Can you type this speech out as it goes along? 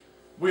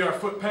We are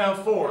Foot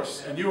Pound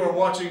Force, and you are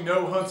watching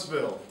No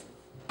Huntsville.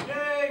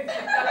 Yay!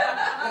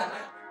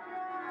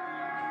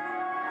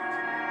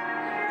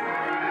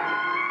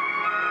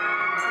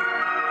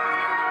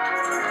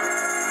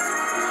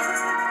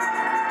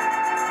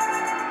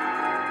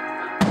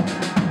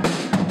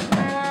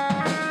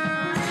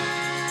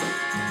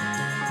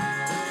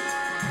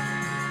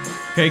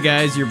 Okay,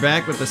 guys, you're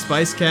back with the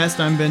Spice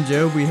Cast. I'm Ben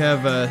Job. We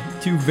have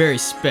two very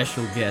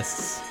special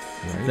guests.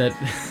 Right.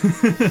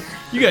 That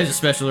you guys are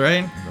special,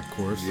 right? Of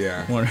course.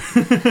 Yeah, One-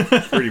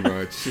 pretty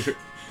much.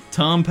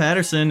 Tom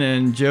Patterson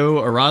and Joe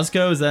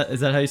Orozco. Is that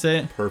how you say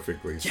it?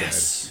 Perfectly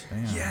said.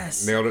 Damn.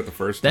 Yes. Nailed it the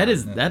first time.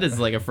 That is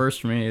like a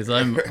first for me. Is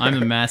I'm a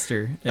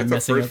master at That's a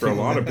messing first up for a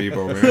people. lot of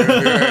people,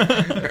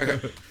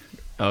 man.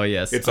 Oh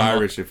yes, It's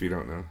Irish if you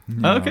don't know.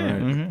 Okay. All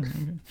right.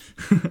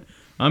 Mhm.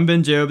 I'm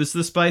Ben Job. This is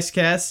the Spice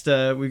Cast.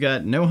 We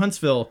got No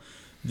Huntsville,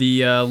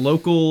 the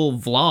local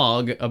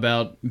vlog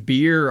about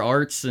beer,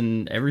 arts,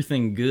 and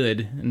everything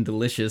good and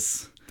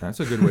delicious. That's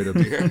a good way to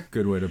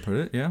put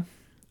it. Yeah.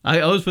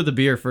 I always put the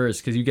beer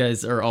first because you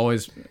guys are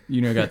always,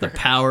 got the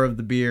power of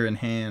the beer in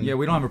hand. Yeah,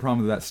 we don't have a problem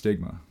with that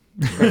stigma.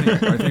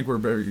 I think we're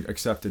very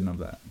accepting of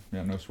that.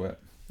 Yeah, no sweat.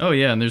 Oh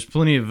yeah, and there's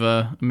plenty of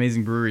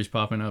amazing breweries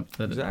popping up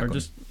that are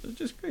Exactly.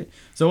 just great.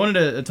 So I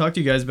wanted to talk to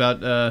you guys about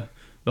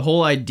the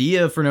whole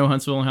idea for No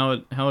Huntsville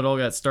and how it all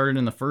got started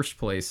in the first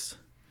place.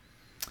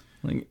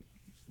 Like,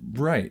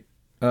 Right.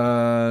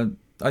 I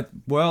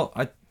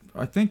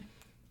think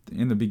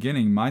in the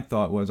beginning my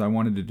thought was I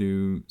wanted to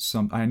do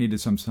I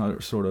needed some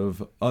sort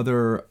of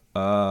other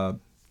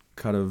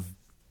kind of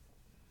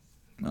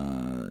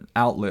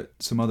outlet,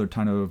 some other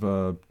kind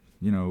of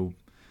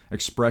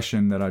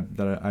expression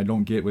that I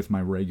don't get with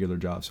my regular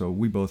job. So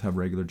we both have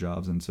regular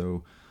jobs, and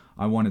so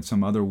I wanted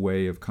some other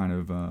way of kind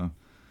of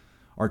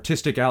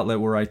artistic outlet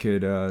where I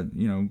could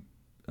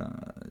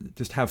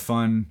just have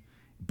fun,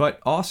 but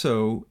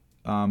also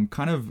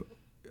kind of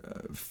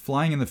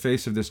flying in the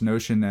face of this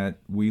notion that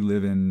we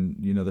live in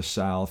the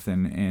South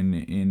and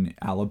in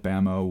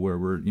Alabama, where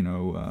we're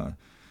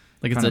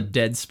like it's kind a of-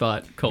 dead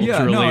spot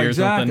culturally or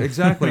something.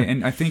 exactly.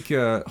 And I think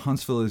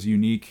Huntsville is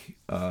unique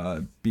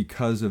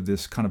because of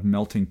this kind of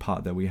melting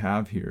pot that we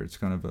have here. It's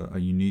kind of a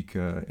unique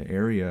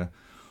area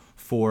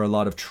for a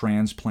lot of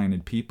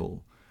transplanted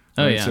people.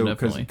 Oh, Right? yeah, so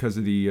definitely. because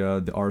of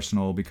the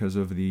arsenal, because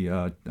of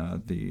the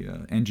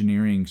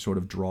engineering sort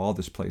of draw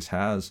this place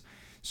has.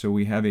 So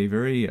we have a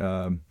very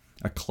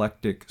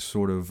eclectic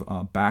sort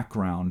of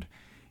background,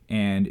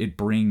 and it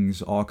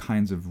brings all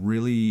kinds of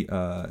really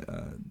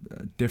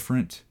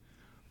different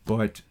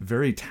but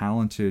very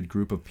talented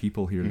group of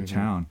people here to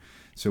town.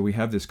 So we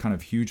have this kind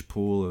of huge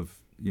pool of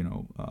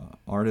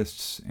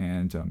artists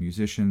and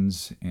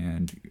musicians,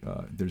 and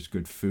there's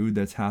good food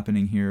that's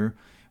happening here.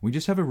 We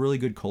just have a really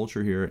good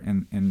culture here,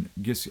 and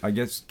I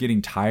guess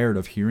getting tired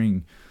of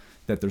hearing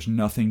that there's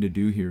nothing to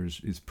do here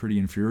is pretty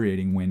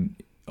infuriating when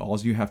all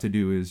you have to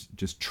do is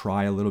just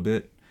try a little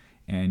bit,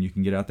 and you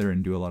can get out there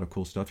and do a lot of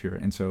cool stuff here.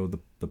 And so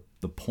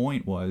the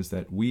point was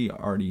that we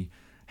already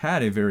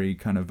had a very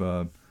kind of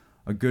a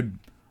good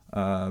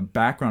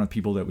background of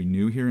people that we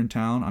knew here in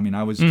town. I mean,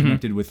 I was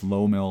connected with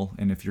Low Mill,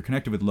 and if you're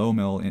connected with Low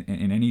Mill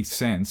in any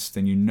sense,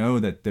 then you know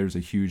that there's a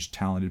huge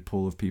talented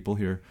pool of people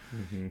here.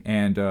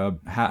 And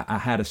I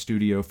had a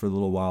studio for a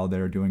little while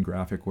there doing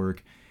graphic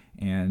work,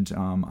 and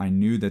I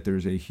knew that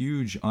there's a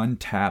huge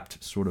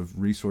untapped sort of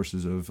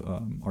resources of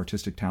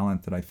artistic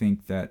talent that I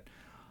think that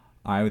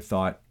I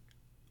thought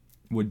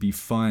would be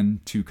fun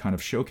to kind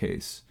of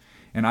showcase.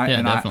 And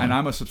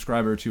I'm a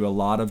subscriber to a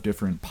lot of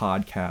different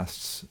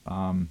podcasts.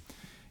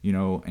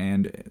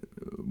 And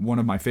one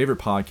of my favorite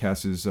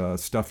podcasts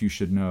is Stuff You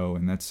Should Know,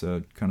 and that's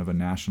kind of a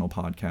national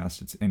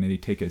podcast. And they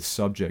take a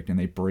subject and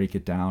they break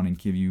it down and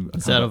give you.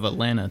 It's out of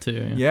Atlanta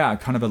too. Yeah,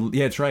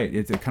 it's right.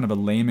 It's a kind of a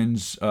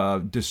layman's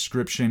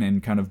description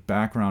and kind of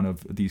background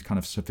of these kind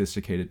of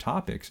sophisticated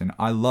topics, and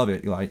I love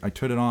it. Like I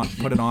put it on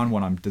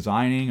when I'm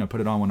designing, I put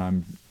it on when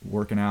I'm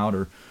working out,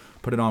 or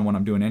put it on when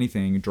I'm doing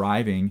anything,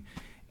 driving.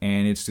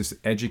 And it's this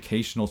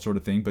educational sort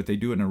of thing, but they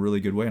do it in a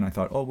really good way. And I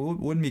thought,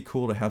 wouldn't it be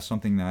cool to have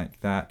something like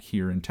that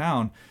here in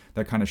town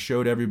that kind of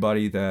showed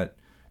everybody that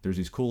there's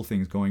these cool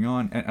things going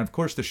on. And of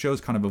course, the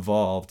show's kind of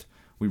evolved.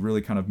 We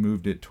really kind of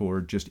moved it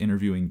toward just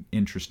interviewing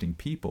interesting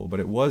people, but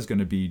it was going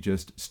to be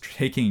just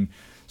taking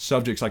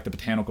subjects like the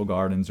botanical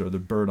gardens or the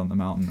bird on the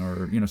mountain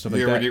or stuff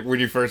like that. When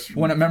you first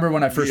When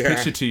I first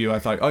pitched it to you, I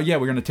thought, we're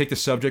going to take the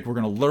subject, we're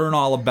going to learn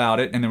all about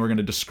it, and then we're going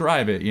to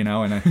describe it, And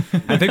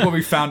I think what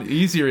we found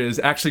easier is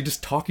actually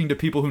just talking to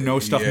people who know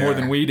stuff more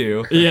than we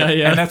do. Yeah.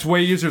 And that's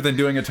way easier than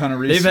doing a ton of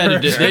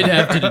research.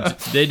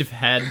 They'd have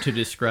had to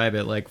describe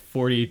it like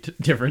 40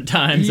 different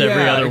times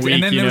every other week.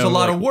 And then there's a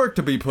lot of work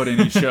to be put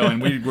in each show,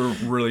 and we were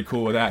really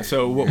cool with that.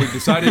 So what we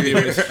decided to do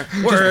is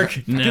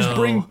just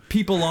bring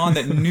people on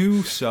that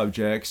knew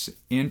subjects,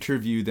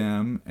 interview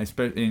them,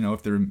 especially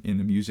if they're in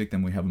the music,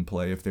 then we have them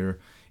play. If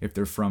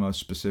they're from a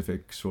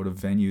specific sort of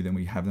venue, then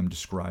we have them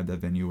describe that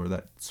venue or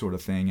that sort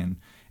of thing, and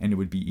it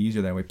would be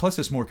easier that way. Plus,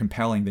 it's more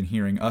compelling than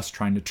hearing us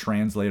trying to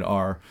translate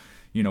our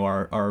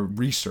our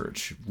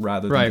research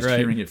rather than Right, just right.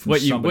 hearing it from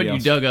What somebody you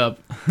else. dug up.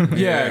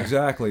 Yeah,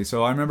 exactly.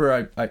 So I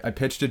remember I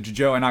pitched it to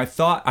Joe, and I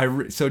thought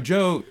so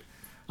Joe.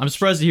 I'm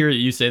surprised to hear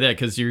you say that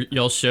because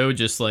y'all show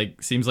just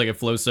like seems like it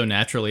flows so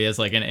naturally as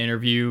like an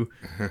interview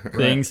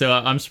thing. So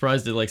I'm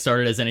surprised it like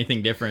started as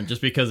anything different just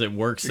because it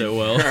works so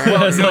well.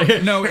 It's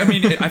like- No, I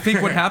mean, I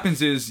think what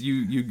happens is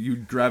you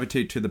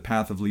gravitate to the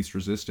path of least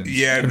resistance.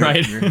 Yeah,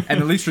 Right. And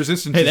the least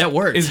resistance Hey, that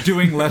works. is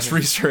doing less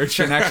research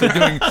and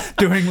actually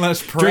doing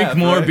less prep. Drink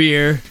more right?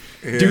 beer.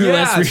 Do Yeah,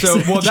 less so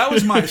research. that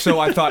was so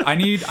I thought I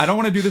don't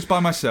want to do this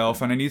by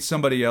myself, and I need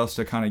somebody else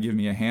to kind of give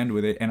me a hand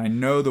with it. And I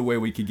know the way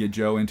we could get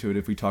Joe into it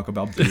if we talk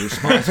about beer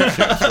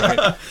sponsorships,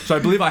 right? So I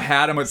believe I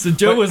had him with. So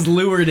Joe was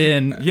lured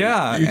in.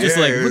 Yeah. You're just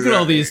Yeah, like, look at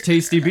all these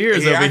tasty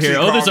beers He over actually here.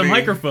 Oh, there's a called me-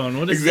 microphone.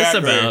 What is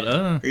Exactly. this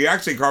about? He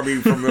actually called me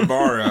from the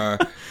bar,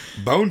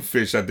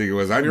 Bonefish, I think it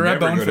was. I We were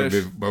at never go to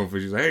Bonefish.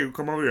 Bonefish. He's like, hey,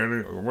 come over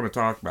here. I want to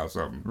talk about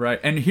something. Right,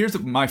 and here's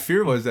my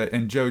fear was that,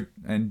 and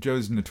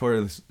Joe's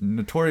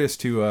notorious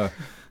to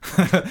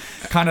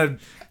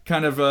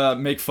kind of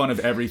make fun of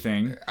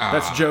everything.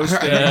 That's Joe's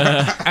thing.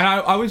 And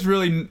I was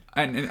really,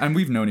 and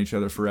we've known each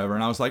other forever.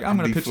 And I was like, I'm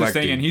gonna pitch this thing,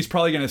 Deflecting. and he's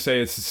probably gonna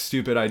say it's a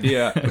stupid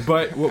idea.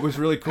 But what was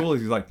really cool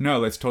is he's like, no,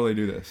 let's totally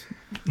do this.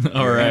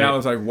 All right. And I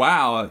was like,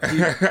 wow, he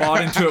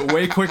bought into it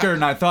way quicker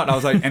than I thought. I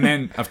was like, and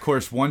then of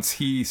course once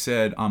he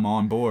said I'm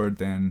on board,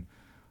 then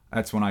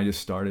that's when I just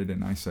started,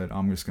 and I said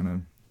I'm just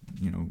gonna,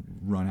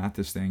 run at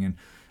this thing, and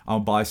I'll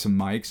buy some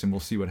mics and we'll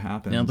see what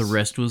happens. Now the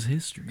rest was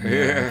history.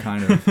 Yeah,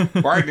 kind of.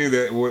 Well, I knew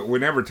that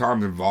whenever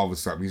Tom's involved with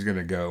something, he's going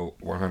to go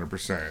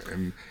 100%.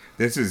 And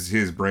this is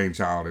his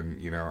brainchild,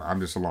 and, I'm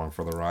just along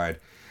for the ride.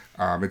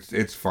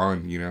 It's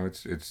fun,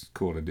 it's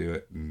cool to do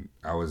it. And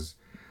I was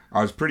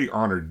pretty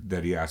honored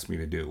that he asked me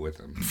to do it with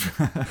him.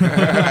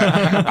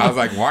 I was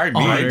like, why me,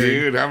 Honored.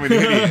 dude? I'm an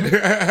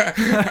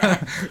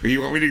idiot.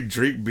 You want me to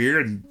drink beer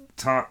and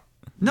talk?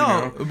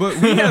 No, but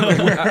we have.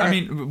 I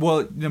mean,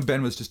 well,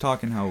 Ben was just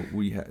talking how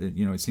we,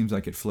 it seems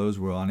like it flows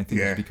well, and I think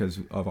Yeah. it's because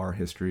of our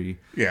history,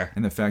 Yeah.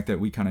 and the fact that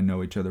we kind of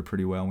know each other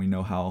pretty well. And we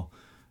know how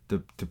to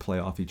play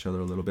off each other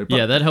a little bit. But,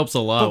 Yeah, that helps a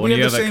but lot we when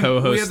you have the a same- we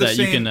co-host have the that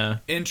you same can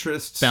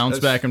interests bounce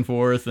as- back and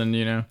forth and,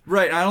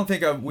 Right. I don't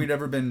think we'd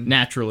ever been.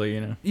 naturally,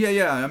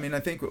 Yeah. I mean,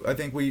 I think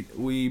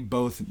we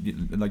both,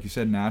 like you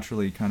said,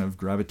 naturally kind of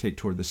gravitate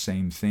toward the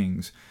same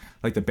things.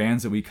 Like the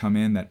bands that we come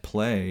in that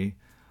play,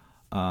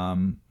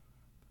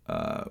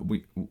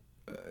 we.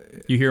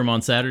 You hear them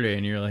on Saturday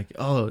and you're like,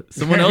 oh,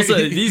 someone else,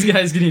 these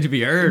guys need to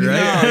be heard, right?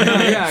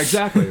 Yeah,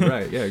 exactly.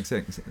 Right. Yeah,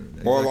 exactly.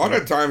 Well, a lot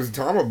of times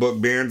Tom will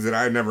book bands that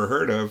I never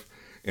heard of,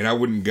 and I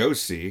wouldn't go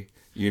see.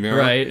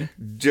 Right.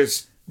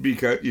 Just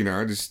because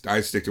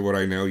I stick to what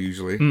I know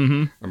usually.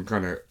 Mm-hmm. I'm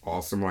kind of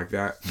awesome like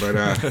that,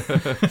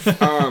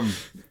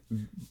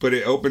 but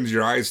it opens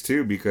your eyes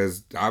too,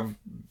 because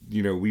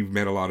we've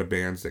met a lot of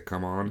bands that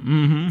come on,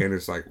 and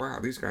it's like, wow,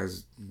 these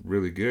guys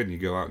really good, and you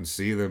go out and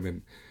see them,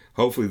 and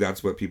hopefully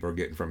that's what people are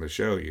getting from the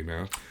show.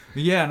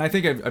 Yeah, and I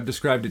think I've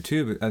described it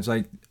too,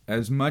 but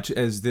as much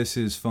as this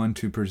is fun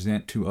to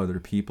present to other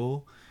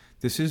people,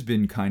 this has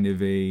been kind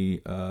of a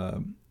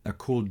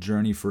cool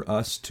journey for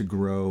us to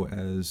grow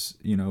as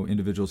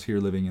individuals here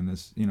living in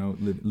this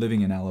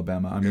living in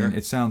Alabama. I mean,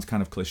 It sounds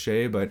kind of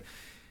cliche, but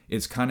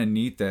it's kind of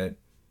neat that,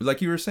 like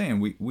you were saying,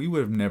 we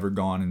would have never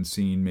gone and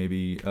seen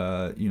maybe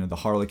the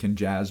Harlequin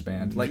Jazz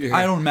Band. Like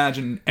I don't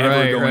imagine ever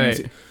Right, going. right. And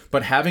see,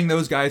 but having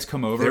those guys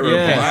come over, They were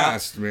Yeah. a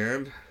blast,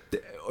 man.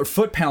 or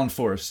Foot Pound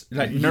Force,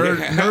 like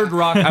nerd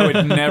rock, I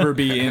would never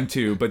be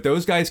into. But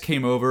those guys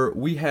came over.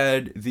 We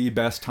had the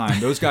best time.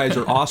 Those guys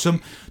are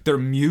awesome. Their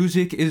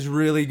music is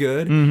really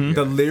good. Mm-hmm.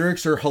 The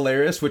lyrics are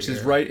hilarious, which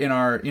is right in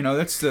our.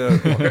 That's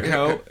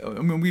the.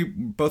 I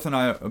mean, both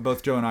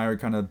Joe and I are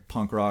kind of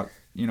punk rock.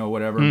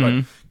 Whatever,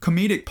 but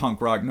comedic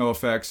punk rock, No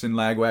Effects and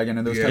Lagwagon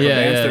and those type of Yeah,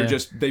 bands, yeah, they're yeah.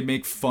 just, they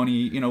make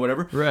funny,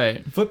 whatever.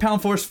 Right. Foot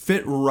Pound Force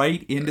fit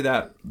right into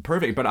that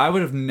perfect, but I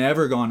would have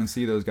never gone and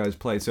see those guys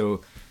play.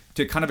 So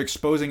to kind of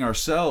exposing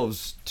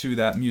ourselves to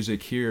that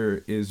music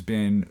here has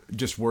been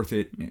just worth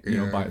it,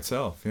 by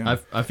itself. Yeah.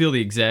 I feel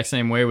the exact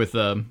same way with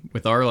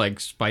our like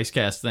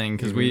Spicecast thing,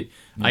 because we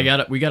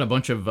got a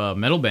bunch of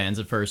metal bands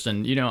at first,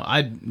 and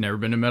I'd never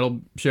been to a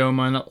metal show in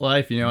my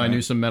life. I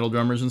knew some metal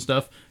drummers and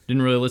stuff,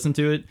 didn't really listen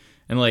to it.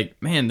 And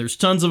like, man, there's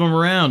tons of them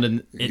around,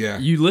 and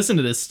you listen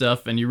to this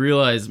stuff and you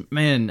realize,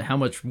 man, how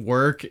much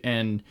work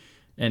and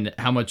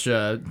how much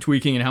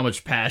tweaking and how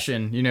much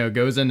passion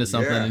goes into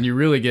something, and you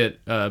really get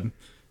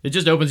it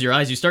just opens your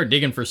eyes. You start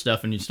digging for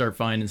stuff and you start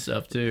finding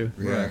stuff too.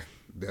 Yeah,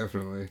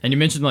 definitely. And you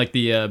mentioned like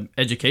the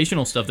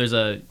educational stuff. There's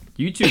a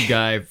YouTube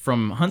guy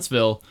from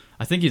Huntsville.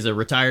 I think he's a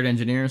retired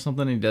engineer or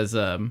something. He does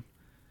I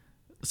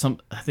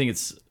think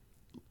it's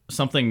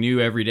something new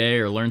every day,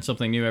 or learn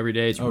something new every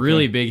day. It's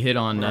really big hit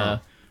on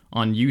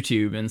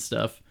YouTube and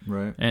stuff.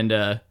 Right.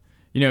 And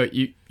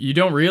you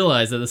don't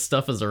realize that this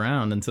stuff is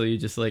around until you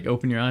just like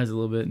open your eyes a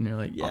little bit and you're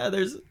like, yeah,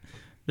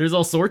 there's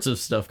all sorts of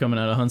stuff coming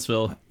out of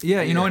Huntsville.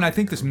 Yeah, and I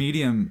think this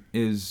medium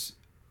is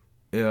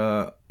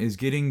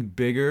getting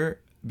bigger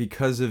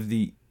because of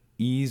the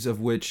ease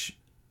of which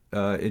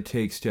it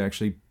takes to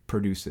actually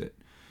produce it.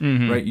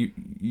 right?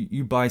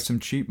 You buy some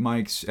cheap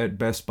mics at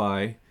Best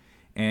Buy,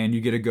 and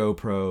you get a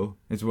GoPro.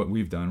 It's what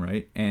we've done,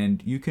 right?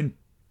 And you can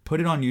put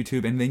it on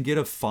YouTube and then get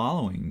a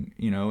following,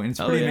 and it's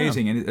pretty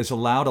amazing. And it's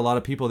allowed a lot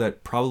of people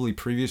that probably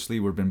previously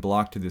were been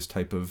blocked to this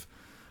type of,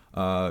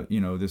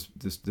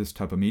 this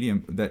type of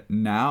medium, that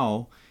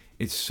now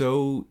it's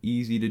so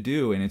easy to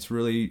do, and it's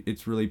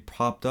really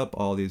popped up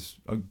all these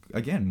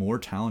again more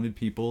talented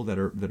people that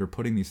are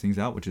putting these things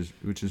out, which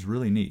is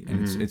really neat.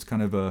 And it's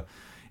kind of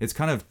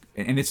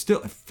and it's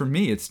still, for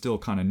me, it's still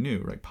kind of new,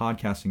 right?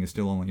 Podcasting is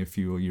still only a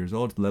few years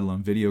old, let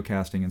alone video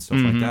casting and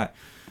stuff like that.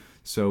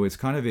 So it's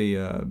kind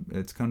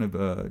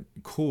of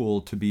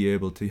cool to be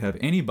able to have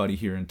anybody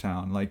here in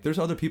town. Like, there's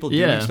other people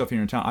doing stuff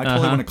here in town. I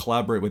totally want to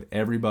collaborate with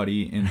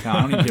everybody in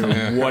town. I don't even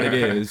care what it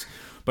is.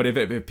 But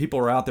if people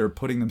are out there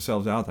putting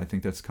themselves out, I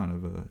think that's kind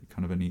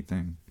of a neat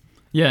thing.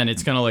 Yeah, and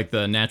it's kind of like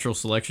the natural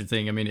selection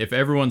thing. I mean, if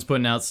everyone's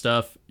putting out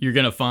stuff, you're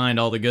going to find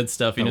all the good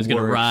stuff, it's going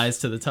to rise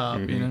to the top,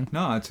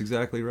 No, that's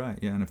exactly right.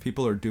 Yeah, and if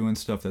people are doing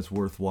stuff that's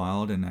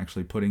worthwhile and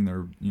actually putting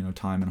their,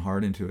 time and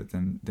heart into it,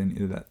 then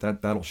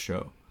that'll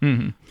show.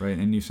 Mm-hmm. Right?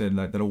 And you said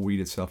that'll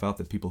weed itself out,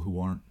 that people who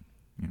aren't,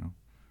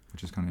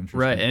 which is kind of interesting.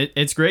 Right. And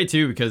it's great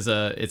too, because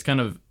it's kind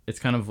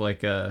of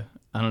like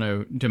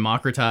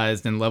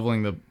democratized and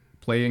leveling the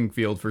playing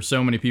field for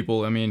so many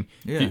people. I mean,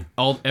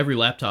 every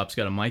laptop's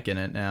got a mic in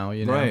it now,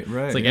 Right.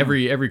 It's like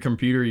every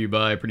computer you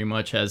buy pretty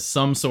much has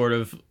some sort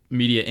of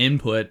media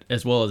input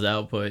as well as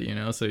output,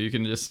 so you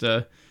can just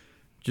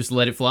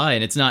let it fly.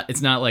 And it's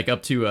not like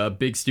up to a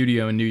big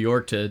studio in New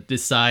York to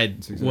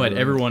decide what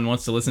everyone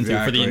wants to listen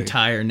to for the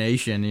entire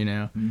nation,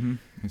 Mm-hmm.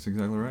 That's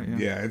exactly right.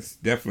 Yeah, it's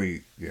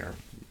definitely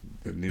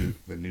the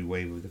new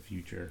wave of the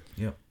future.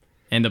 Yep.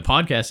 And the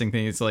podcasting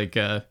thing, it's like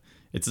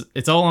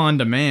it's all on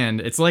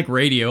demand. It's like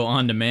radio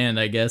on demand,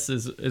 I guess,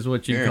 is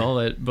what you'd call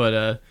it.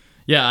 But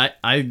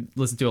I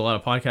listened to a lot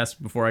of podcasts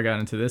before I got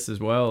into this as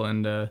well.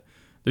 And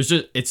there's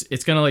just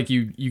it's kind of like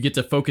you get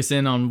to focus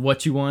in on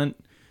what you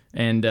want,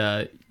 and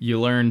you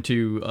learn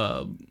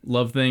to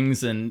love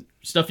things and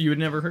stuff you had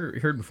never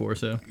heard before.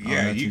 So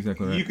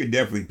exactly right. You could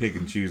definitely pick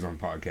and choose on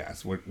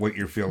podcasts what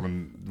you're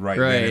feeling right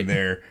then and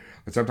there.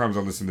 But sometimes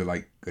I'll listen to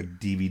like a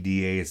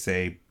DVD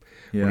ASA.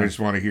 Yeah. When I just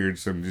want to hear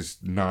some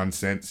just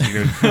nonsense.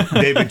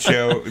 David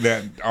Cho,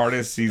 that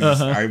artist, he's one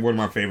of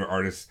my favorite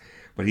artists,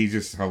 but he's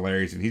just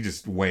hilarious, and he's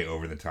just way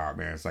over the top,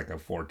 man. It's like a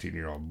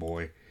 14-year-old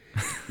boy,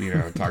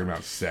 talking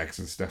about sex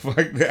and stuff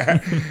like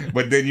that.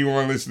 But then you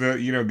want to listen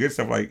to, good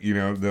stuff like,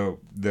 the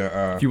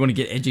if you want to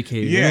get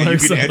educated. Yeah, you can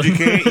something.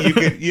 educate. You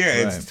can, right.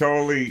 It's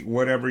totally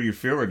whatever you're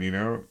feeling,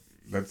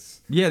 That's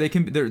they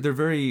can. They're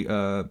very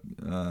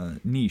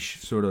niche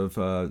sort of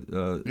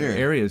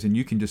areas, and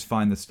you can just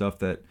find the stuff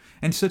that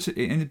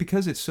and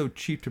because it's so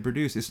cheap to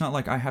produce, it's not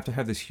like I have to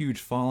have this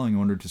huge following in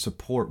order to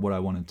support what I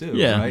want to do.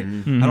 Yeah. Right?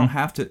 Mm-hmm. I don't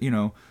have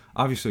to.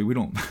 Obviously we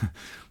don't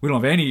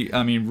have any.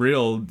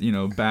 Real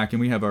back, and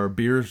we have our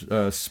beer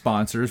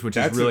sponsors, which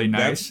is really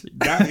nice.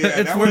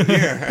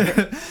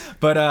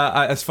 But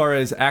as far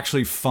as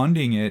actually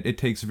funding it, it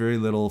takes very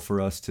little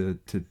for us to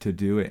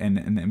do it,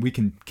 and we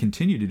can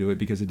continue to do it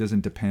because it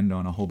doesn't depend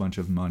on a whole bunch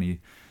of money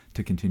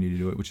to continue to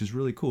do it, which is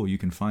really cool. You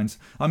can find.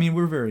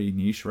 We're very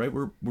niche, right?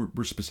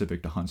 We're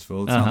specific to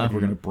Huntsville. It's not like we're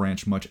going to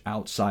branch much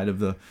outside of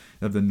the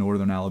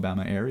northern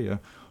Alabama area.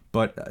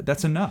 But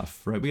that's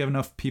enough, right? We have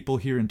enough people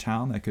here in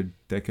town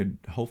that could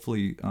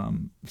hopefully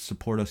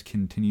support us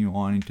continue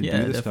on to do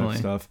this type of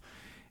stuff.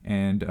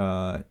 And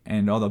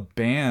all the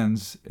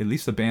bands, at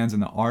least the bands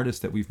and the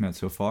artists that we've met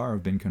so far,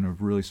 have been kind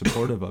of really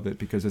supportive of it,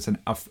 because it's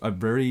a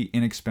very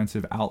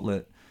inexpensive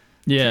outlet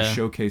to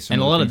showcase some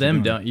and of a lot the of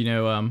them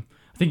don't,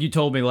 I think you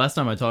told me last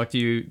time I talked to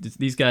you,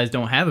 these guys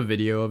don't have a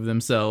video of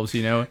themselves,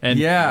 and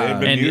they've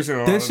been using a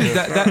lot of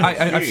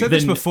I've said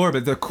this before,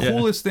 but the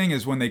coolest thing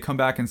is when they come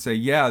back and say,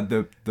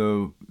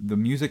 the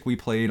music we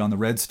played on the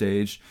Red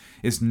Stage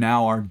is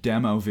now our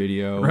demo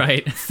video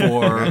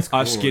for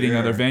us getting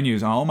other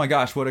venues. Oh my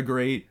gosh, what a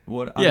great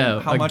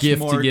how much gift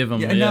more to give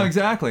them. No,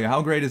 exactly.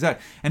 How great is that?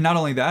 And not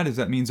only that,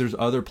 that means there's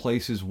other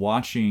places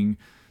watching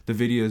the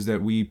videos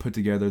that we put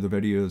together, the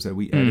videos that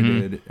we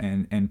edited,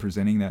 and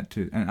presenting that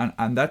to,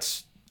 and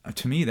that's,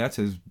 to me, that's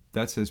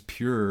as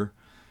pure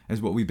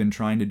as what we've been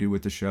trying to do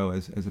with the show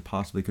as it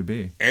possibly could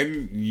be.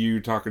 And you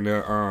talking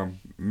to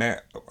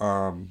Matt,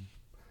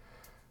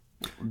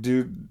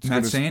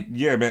 Matt Saint?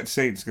 Yeah, Matt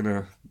Saint's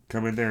gonna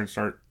come in there and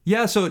start.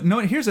 Yeah, so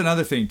here's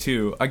another thing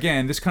too.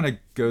 Again, this kind of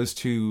goes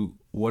to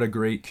what a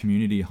great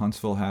community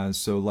Huntsville has.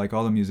 So like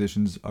all the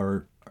musicians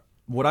are,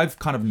 what I've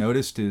kind of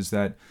noticed is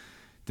that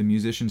the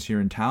musicians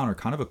here in town are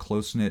kind of a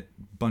close-knit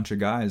bunch of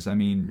guys.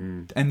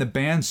 And the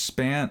bands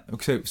span.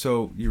 Okay,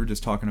 so you were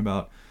just talking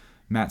about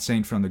Matt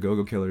Saint from the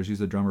Go-Go Killers. He's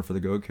the drummer for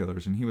the Go-Go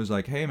Killers, and he was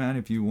like, "Hey man,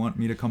 if you want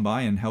me to come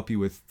by and help you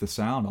with the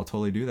sound, I'll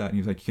totally do that." And he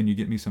was like, "Can you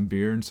get me some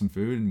beer and some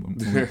food?"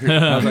 And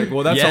I was like,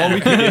 "Well, that's all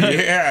we can do."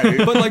 Yeah,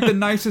 dude. But like the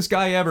nicest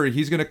guy ever,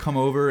 he's gonna come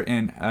over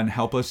and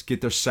help us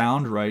get their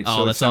sound right,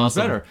 so it that's sounds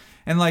awesome. better.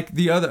 And like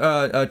the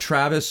other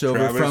Travis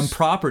over from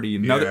Property,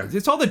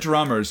 it's all the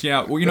drummers.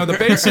 Yeah, well, the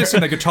bassist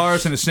and the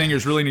guitarists and the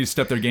singers really need to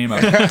step their game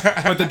up.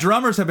 But the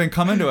drummers have been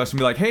coming to us and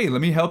be like, "Hey,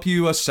 let me help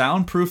you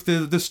soundproof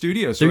the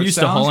studio." So They're it used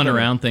to sounds hauling better.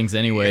 around things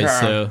anyway,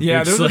 so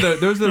Yeah, it's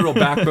those are the real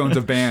backbones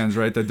of bands,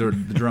 right? That the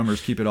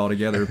drummers keep it all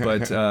together.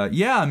 But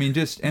yeah, I mean,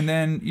 and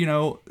then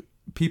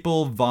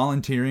people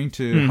volunteering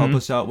to help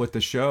us out with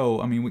the show.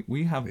 I mean,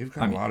 we've got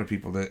a lot of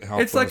people that help.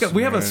 It's like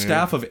we have a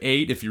staff of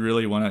 8 if you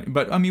really want to.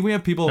 But I mean, we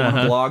have people who want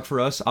to blog for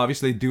us.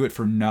 Obviously, they do it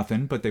for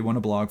nothing, but they want to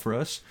blog for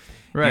us.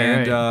 Right.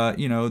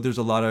 And there's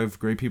a lot of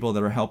great people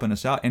that are helping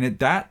us out, and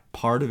that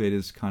part of it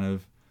is kind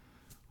of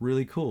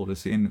really cool to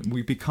see. And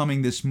we're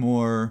becoming this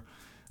more.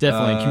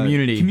 definitely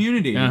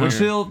community,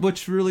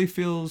 which really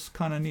feels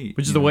kind of neat.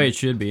 which is the way it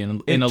should be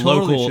in a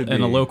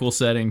local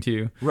setting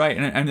too. Right,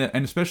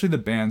 and especially the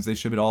bands, they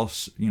should be all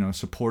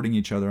supporting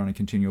each other on a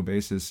continual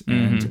basis,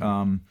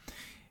 and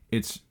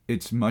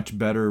it's much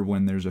better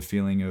when there's a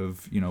feeling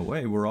of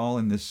hey, we're all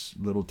in this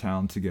little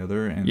town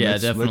together, and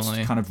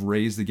let's kind of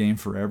raise the game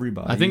for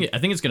everybody. I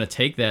think it's going to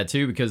take that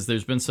too, because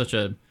there's been such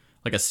a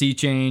sea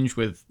change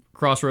with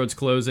Crossroads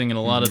closing and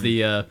a lot of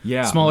the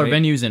smaller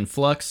venues in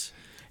flux.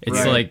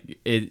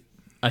 It's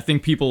I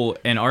think people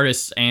and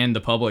artists and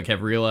the public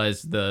have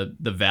realized the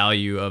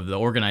value of the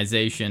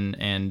organization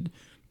and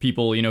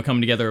people,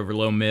 coming together over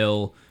Low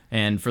Mill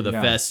and for the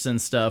fests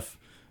and stuff.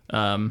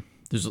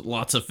 There's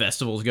lots of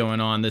festivals going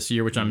on this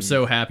year, which I'm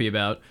so happy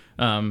about.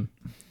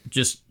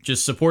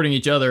 Just supporting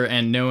each other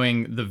and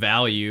knowing the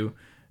value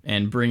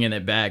and bringing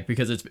it back,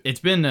 because it's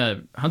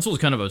been Huntsville's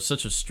kind of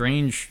such a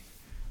strange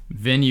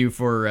venue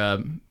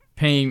for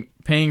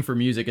paying for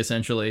music,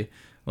 essentially.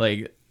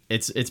 Like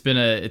it's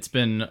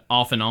been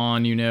off and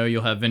on.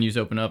 You'll have venues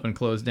open up and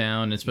close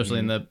down, especially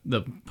in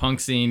the punk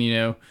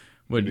scene.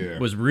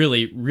 Was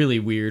really, really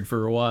weird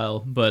for a while.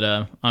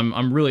 But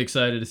I'm really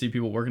excited to see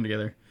people working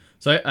together.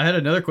 So I had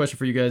another question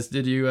for you guys.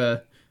 Did you was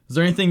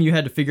there anything you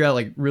had to figure out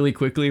like really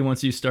quickly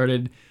once you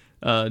started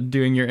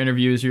doing your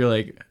interviews? You're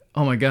like,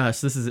 oh my gosh,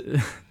 this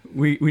is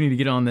we need to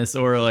get on this,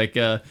 or like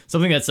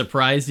something that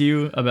surprised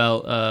you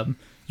about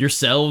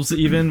yourselves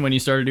even when you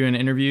started doing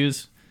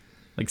interviews,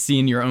 like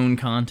seeing your own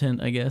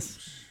content, I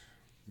guess.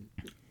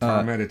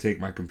 Tom had to take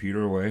my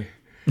computer away.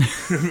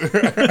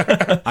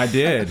 I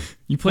did.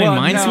 You play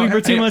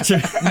Minesweeper too much?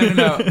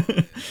 No.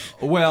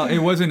 Well, it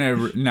wasn't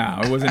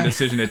a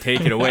decision to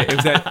take it away. It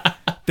was that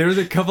there was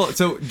a couple.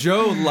 So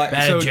Joe liked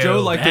to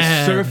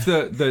surf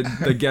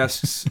the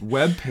guest's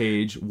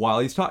webpage while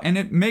he's talking, and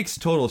it makes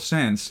total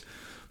sense.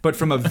 But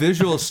from a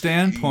visual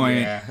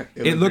standpoint,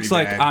 it looks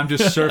like I'm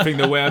just surfing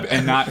the web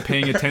and not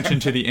paying attention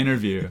to the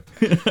interview.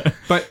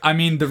 But I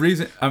mean, the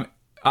reason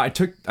I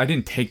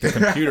didn't take the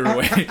computer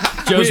away.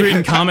 Joe's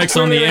reading comics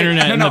on the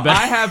internet in the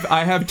back.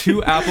 I have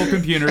 2 Apple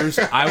computers.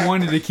 I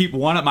wanted to keep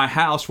one at my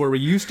house where we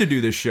used to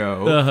do the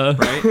show,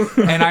 right?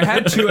 And I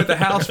had 2 at the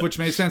house, which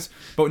made sense.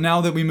 But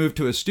now that we moved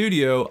to a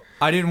studio,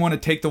 I didn't want to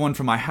take the one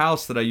from my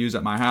house that I use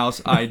at my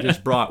house. I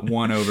just brought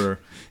one over,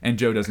 and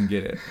Joe doesn't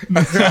get it.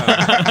 So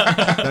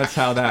that's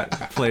how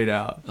that played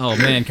out. Oh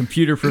man,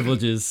 computer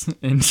privileges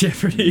in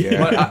jeopardy.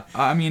 Yeah. But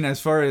I mean,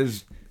 as far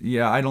as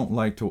I don't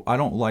like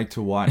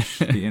to watch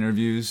the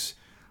interviews,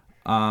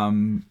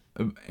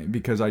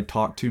 because I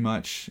talk too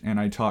much and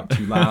I talk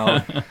too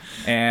loud,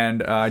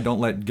 and I don't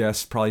let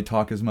guests probably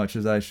talk as much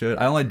as I should.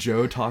 I don't let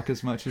Joe talk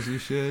as much as he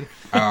should.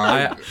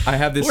 I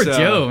have this. Poor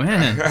Joe,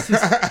 man.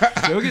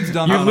 Joe gets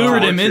done. You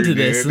lured him into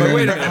this. But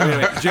wait a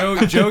minute.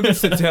 Joe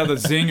gets to tell the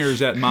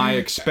zingers at my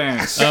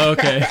expense. Oh,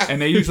 okay.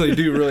 And they usually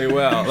do really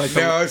well. Like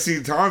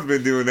See, Tom's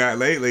been doing that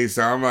lately,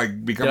 so I'm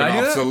like becoming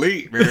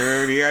obsolete,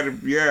 man. He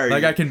had to,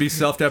 Like I can be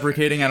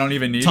self-deprecating. I don't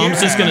even need. Tom's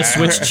just gonna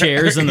switch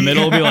chairs in the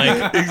middle and be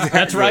like,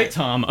 "That's right,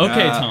 Tom.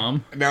 Okay,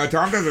 Tom." Now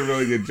Tom does a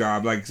really good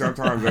job. Like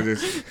sometimes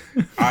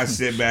I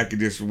sit back and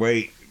just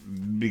wait,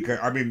 because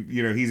I mean,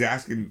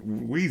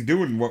 he's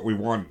doing what we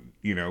want.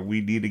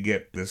 We need to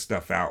get this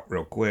stuff out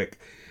real quick.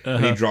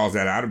 And he draws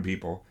that out of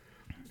people.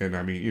 And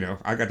I mean,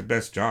 I got the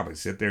best job. I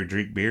sit there,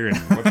 drink beer, and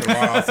once in a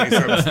while I'll say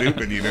something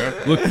stupid,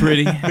 Look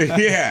pretty.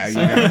 Yeah,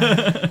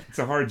 it's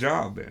a hard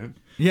job, man.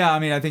 Yeah, I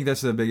mean, I think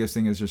that's the biggest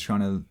thing, is just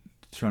trying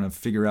to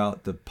figure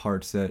out the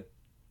parts that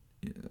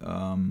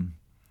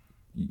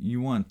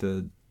you want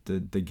the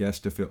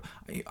guest to feel.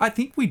 I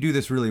think we do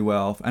this really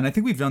well, and I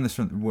think we've done this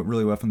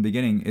really well from the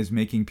beginning, is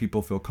making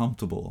people feel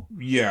comfortable.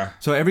 Yeah.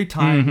 So every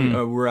time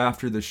we're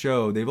after the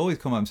show, they've always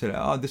come up and said,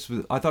 I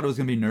thought it was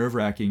going to be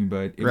nerve-wracking,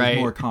 but it was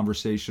more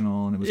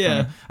conversational, and it was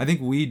kinda, I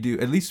think we do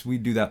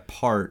that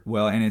part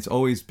well, and it's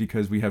always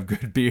because we have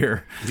good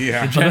beer.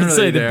 Yeah. I'd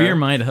say the beer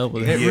might help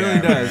with it. It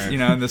really does,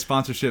 and the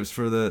sponsorships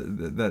for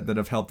that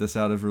have helped us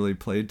out have really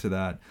played to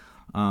that.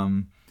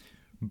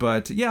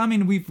 But yeah, I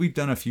mean, we've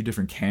done a few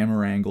different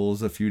camera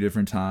angles a few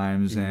different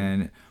times,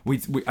 and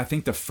we I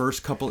think the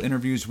first couple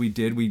interviews we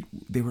did,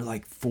 they were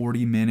like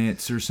 40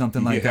 minutes or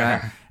something like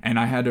that, and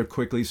I had to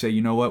quickly say,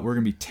 you know what, we're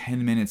gonna be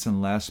 10 minutes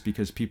and less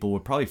because people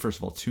would probably first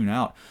of all tune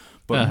out.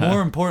 But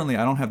more importantly,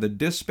 I don't have the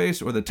disk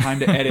space or the time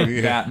to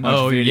edit that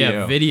much video.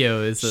 Yeah,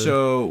 video is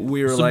so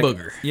we were like,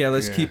 booger. yeah,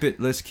 let's keep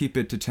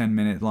it to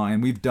 10-minute long,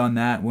 and we've done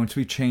that. Once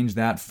we changed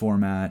that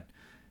format,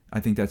 I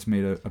think that's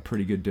made a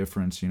pretty good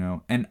difference, you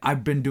know. And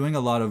I've been doing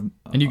a lot of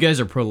and you guys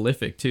are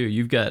prolific too.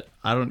 You've got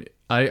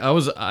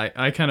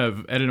I kind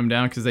of edit them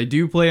down because they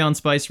do play on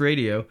Spice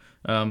Radio.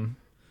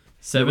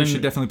 we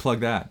should definitely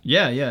plug that.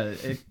 Yeah.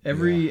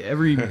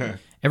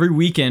 Every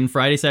weekend,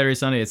 Friday, Saturday,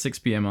 Sunday at 6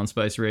 p.m. on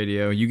Spice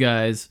Radio, you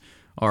guys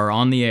are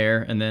on the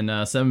air, and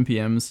then 7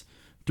 p.m.s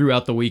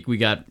throughout the week we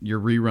got your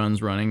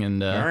reruns running,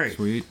 and All right.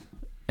 Sweet.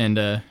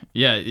 And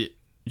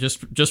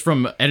just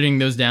from editing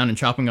those down and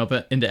chopping up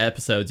into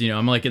episodes, you know,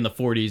 I'm like in the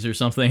 40s or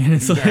something, and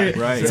it's like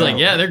Right. it's like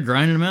they're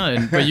grinding them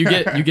out, but you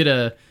get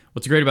a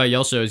what's great about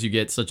Yell Show is you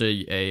get such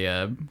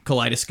a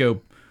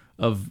kaleidoscope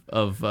of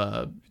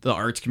the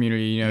arts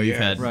community. You know, you've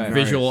had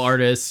visual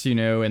artists, you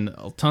know, and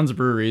tons of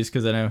breweries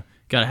because I know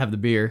gotta have the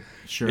beer,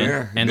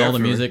 Sure. and all the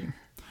music.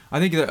 I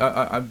think that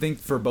I think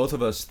for both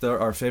of us,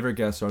 our favorite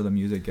guests are the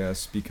music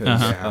guests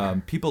because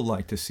people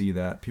like to see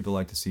that. People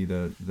like to see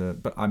the.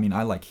 But I mean,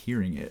 I like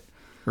hearing it.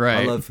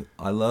 Right.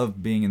 I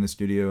love being in the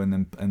studio and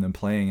then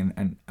playing,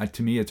 and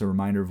to me, it's a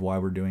reminder of why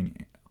we're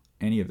doing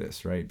any of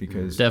this, right?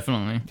 Because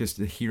definitely just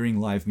hearing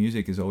live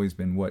music has always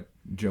been what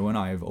Joe and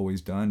I have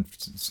always done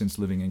since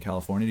living in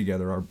California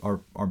together.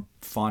 Our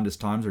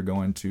fondest times are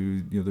going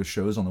to the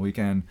shows on the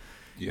weekend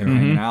and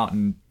hanging out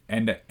and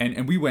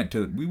we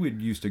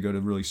would used to go to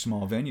really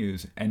small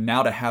venues, and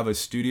now to have a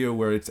studio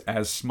where it's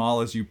as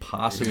small as you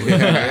possibly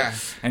can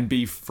and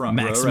be front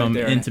maximum row right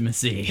there.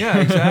 intimacy. Yeah,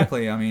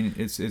 exactly. I mean,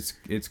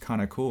 it's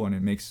kind of cool, and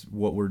it makes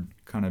what we're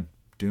kind of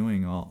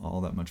doing all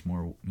that much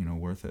more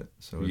worth it.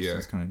 So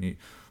it's kind of neat.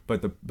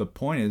 But the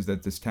point is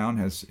that this town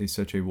has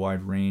such a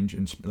wide range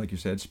and, like you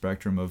said,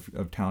 spectrum of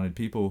talented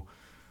people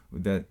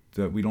that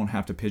we don't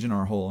have to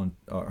pigeonhole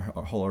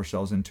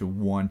ourselves into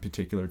one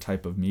particular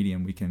type of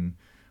medium. We can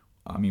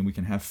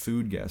have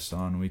food guests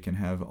on, we can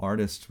have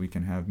artists, we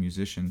can have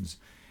musicians,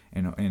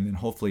 and then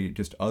hopefully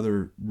just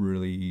other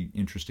really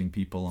interesting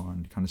people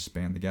on, kind of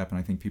span the gap. And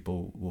I think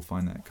people will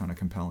find that kind of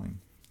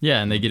compelling.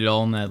 Yeah, and they get it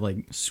all in that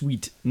like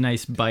sweet,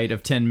 nice bite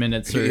of 10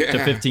 minutes or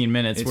to 15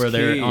 minutes where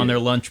they're on their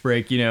lunch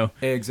break, Exactly.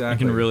 You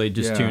can really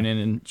just tune in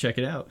and check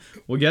it out.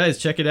 Well, guys,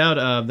 check it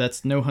out.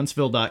 That's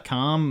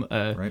nohuntsville.com.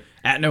 Right.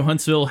 At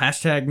NoHuntsville,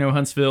 hashtag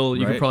NoHuntsville.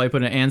 You can probably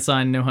put an &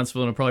 sign NoHuntsville,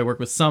 and it'll probably work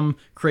with some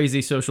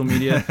crazy social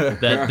media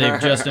that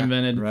they've just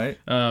invented. Right.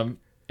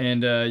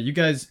 And you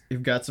guys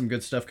have got some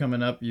good stuff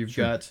coming up.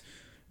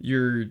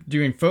 You're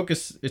doing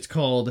Focus. It's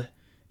called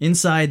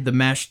Inside the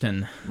Mash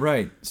Tun.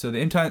 Right. So the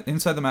Inside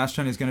the Mash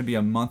Tun is going to be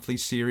a monthly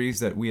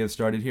series that we have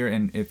started here.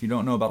 And if you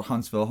don't know about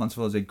Huntsville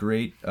is a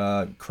great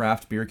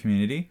craft beer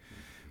community.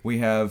 We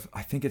have,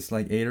 I think it's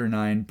like 8 or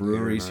 9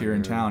 breweries here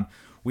in town.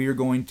 We are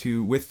going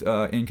to,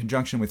 in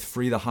conjunction with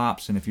Free the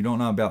Hops, and if you don't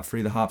know about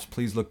Free the Hops,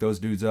 please look those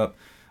dudes up.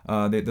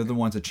 They're the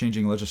ones that are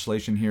changing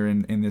legislation here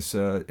in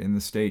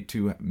the state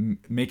to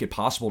make it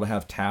possible to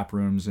have tap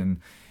rooms and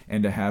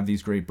to have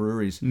these great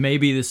breweries.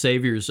 Maybe the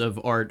saviors of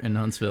art in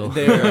Huntsville.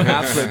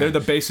 They're the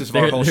basis of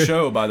our whole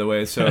show, by the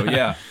way. So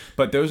yeah,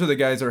 but those are the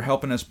guys that are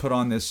helping us put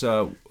on this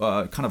kind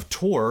of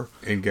tour.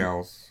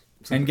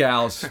 And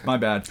gals, my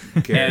bad.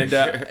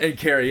 And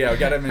Carrie, we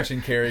gotta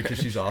mention Carrie because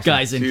she's awesome.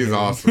 Guys, she's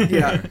awesome.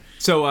 Yeah.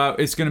 So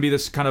it's gonna be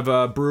this kind of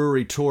a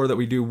brewery tour that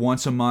we do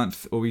once a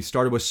month. We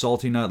started with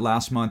Salty Nut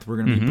last month. We're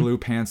gonna be Blue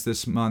Pants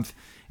this month.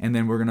 And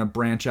then we're going to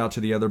branch out to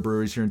the other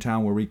breweries here in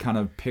town where we kind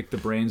of pick the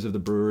brains of the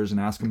brewers and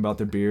ask them about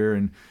their beer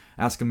and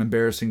ask them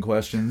embarrassing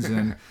questions.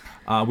 And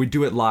we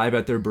do it live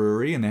at their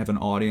brewery, and they have an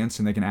audience,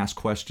 and they can ask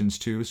questions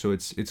too. So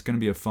it's going to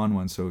be a fun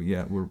one. So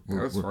yeah, we're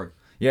fun.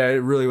 Yeah,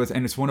 it really was.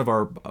 And it's one of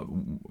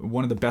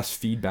the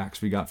best feedbacks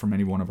we got from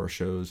any one of our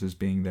shows is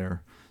being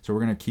there. So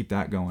we're going to keep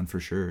that going for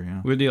sure. Yeah.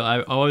 Good deal.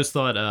 I always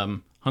thought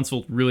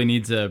Huntsville really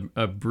needs a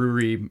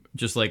brewery,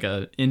 just like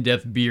a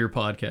in-depth beer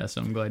podcast.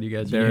 So I'm glad you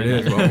guys are there. Doing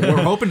it is. Well,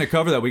 we're hoping to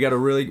cover that. We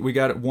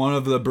got one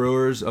of the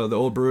brewers, the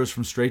old brewers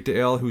from Straight to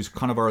Ale, who's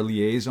kind of our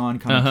liaison,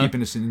 kind of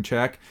keeping us in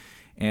check.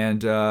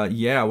 And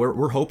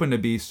we're hoping to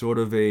be sort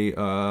of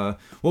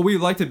what we'd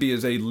like to be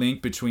is a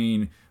link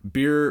between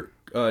beer.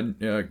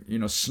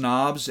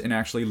 Snobs and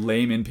actually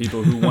layman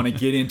people who want to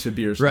get into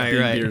beer,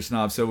 beer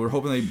snobs. So we're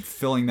hopefully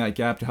filling that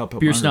gap to help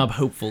beer snob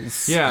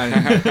hopefuls. Yeah,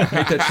 and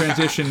make that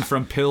transition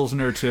from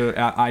Pilsner to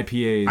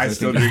IPAs. I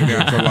still drink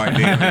that for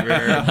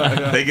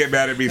lightning. They get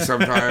mad at me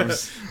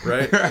sometimes.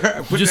 Right.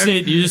 You just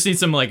need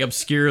some like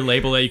obscure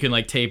label that you can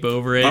like tape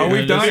over it. Oh,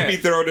 we've done it. Be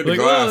thrown in the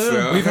glass.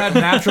 So. We've had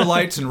Natural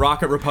Lights and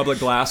Rocket Republic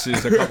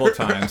glasses a couple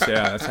times.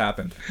 Yeah, that's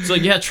happened. It's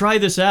like, try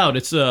this out.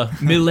 It's a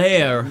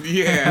Miller.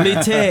 Yeah.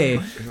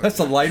 L'été.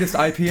 That's the lightest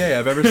IPA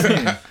I've ever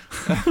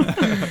seen.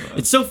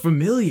 It's so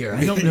familiar.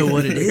 I don't know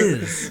what it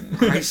is.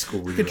 High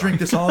school. You could drink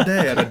this all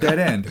day at a dead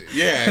end.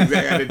 Yeah,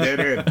 exactly. At a dead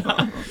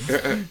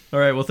end. All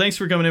right, well, thanks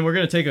for coming in. We're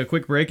going to take a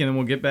quick break, and then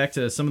we'll get back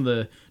to some of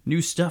the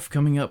new stuff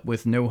coming up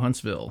with No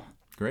Huntsville.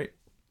 Great.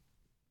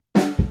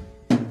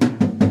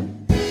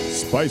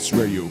 Spice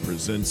Radio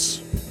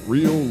presents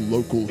Real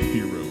Local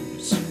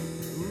Heroes.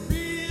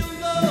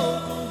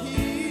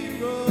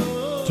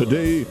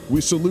 Today,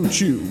 we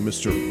salute you,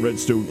 Mr.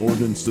 Redstone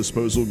Ordnance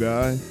Disposal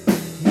Guy.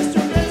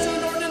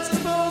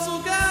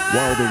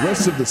 While the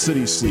rest of the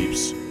city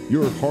sleeps,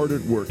 you're hard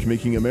at work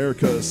making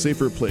America a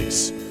safer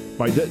place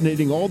by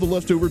detonating all the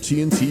leftover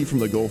TNT from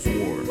the Gulf War.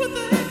 What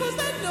the heck was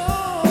that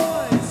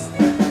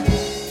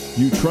noise?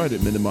 You try to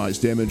minimize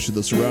damage to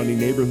the surrounding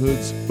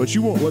neighborhoods, but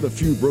you won't let a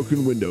few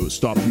broken windows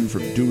stop you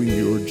from doing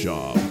your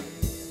job.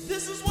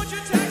 This is what your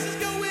taxes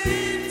go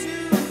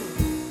into.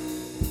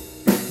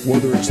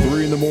 Whether it's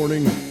 3 in the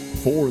morning,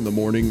 4 in the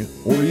morning,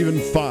 or even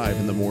 5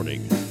 in the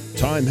morning,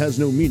 time has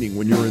no meaning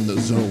when you're in the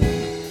zone,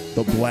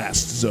 the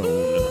blast zone.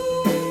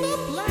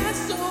 The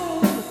blast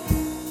zone.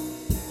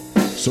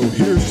 So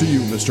here's to you,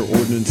 Mr.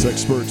 Ordnance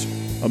Expert.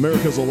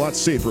 America's a lot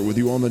safer with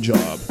you on the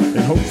job, and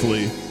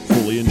hopefully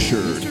fully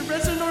insured. Mr.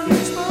 Redstone Ordnance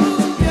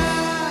Disposal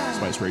Guy.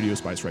 Spice Radio,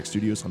 Spice Rec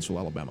Studios, Huntsville,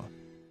 Alabama.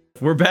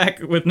 We're back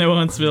with No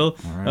Huntsville,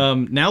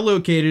 now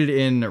located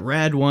in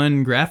Rad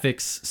One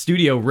Graphics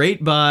Studio,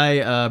 right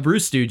by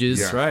Bruce Stooges.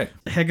 Yeah. That's right.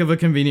 Heck of a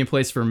convenient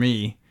place for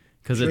me,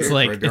 because it's Sure,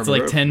 like right down it's the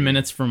like road 10 from you.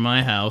 minutes from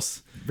my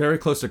house. Very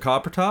close to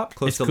Coppertop,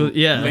 close It's to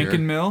yeah.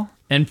 Lincoln Mill.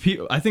 And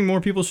I think more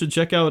people should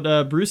check out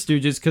Bruce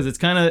Stooges, because it's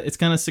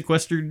kind of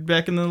sequestered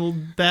back in the little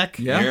back.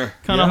 Yeah.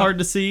 Kind of Yeah. hard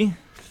to see.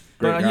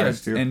 Great guys,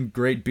 too. And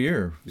great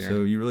beer,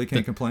 so you really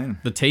can't complain.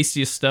 The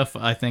tastiest stuff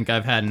I think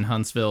I've had in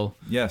Huntsville.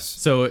 Yes.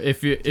 So if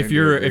to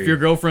your agree.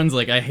 girlfriend's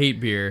like, I hate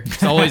beer,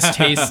 it always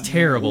tastes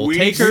terrible. We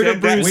Take her to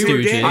said that Bruce we were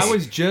Stooges. I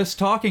was just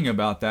talking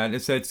about that.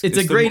 It's it's a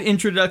the great mo-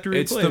 introductory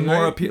It's play, the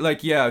more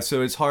right?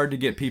 so it's hard to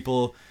get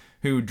people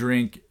who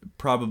drink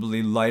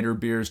probably lighter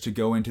beers to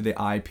go into the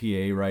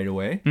IPA right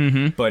away.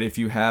 Mm-hmm. But if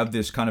you have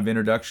this kind of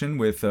introduction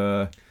with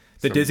the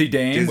Dizzy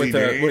Dame with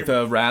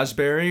a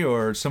raspberry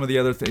or some of the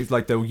other things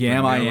like the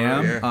Yam I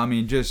Am, yeah. I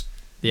mean, just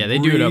Yeah, they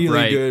do it up really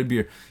right. good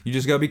beer. You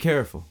just gotta be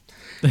careful.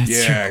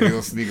 Yeah,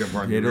 it'll sneak up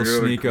on you. It'll really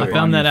sneak quick. up I on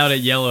found that you out at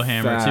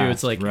Yellowhammer too.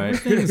 It's fast, like right?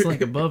 everything's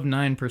like above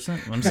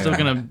 9%. I'm still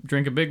gonna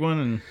drink a big one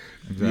and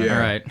Yeah. all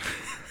right.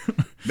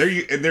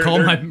 They're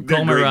Call my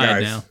great ride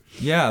guys. now.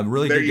 Yeah,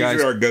 really They're good guys.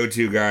 usually our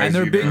go-to guys. And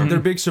they're you big. know? They're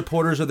big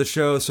supporters of the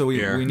show, so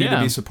we Yeah. need to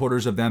Yeah. be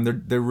supporters of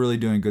them. They're really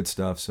doing good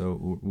stuff,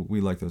 so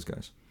we like those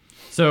guys.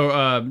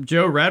 So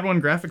Joe, Rad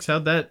One Graphics,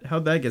 how'd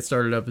that get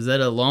started up? Is that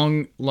a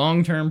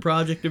long term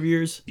project of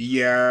yours?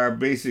 Yeah,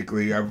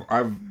 basically,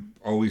 I've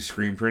always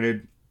screen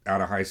printed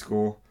out of high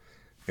school,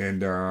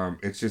 and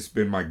it's just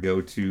been my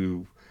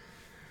go-to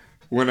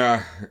when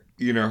I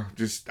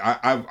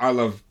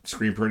love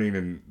screen printing,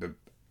 and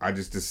I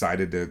just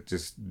decided to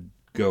just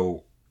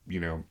go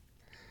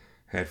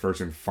head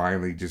first and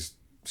finally just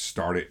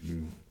start it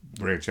and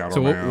branch out.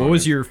 So on my own. what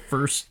was your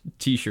first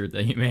T-shirt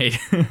that you made?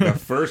 The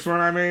first one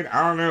I made?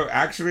 I don't know,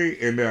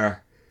 actually, and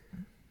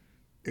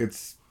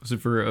it's Was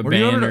it for a Were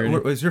you band over,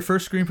 or? was your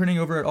first screen printing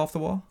over at Off the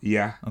Wall?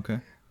 yeah. Okay.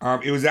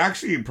 It was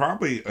actually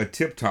probably a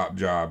Tip Top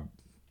job.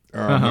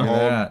 Look at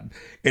that.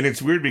 And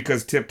it's weird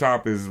because Tip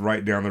Top is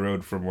right down the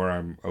road from where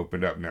I'm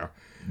opened up now.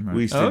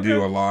 We used to Okay.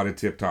 do a lot of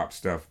Tip Top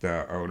stuff.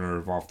 The owner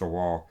of Off the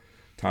Wall,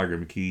 Tiger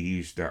McKee, he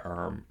used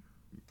to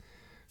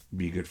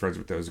be good friends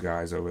with those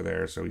guys over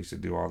there. So he used to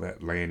do all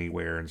that Lanny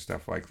wear and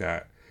stuff like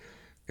that.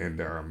 And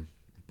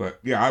but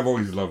yeah, I've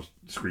always loved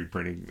screen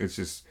printing. It's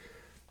just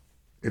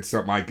it's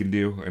something I can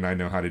do, and I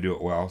know how to do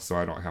it well, so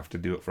I don't have to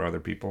do it for other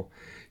people.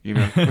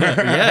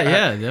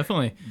 yeah,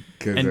 definitely.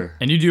 'Cause,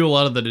 And you do a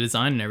lot of the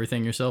design and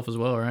everything yourself as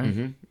well, right?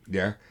 Mm-hmm.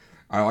 Yeah,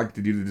 I like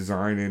to do the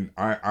design, and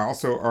I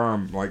also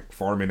like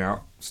farming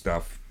out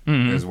stuff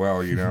as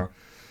well.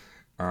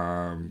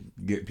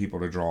 Get people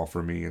to draw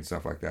for me and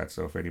stuff like that.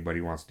 So if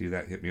anybody wants to do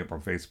that, hit me up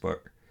on Facebook,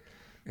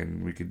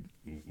 and we can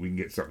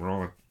get something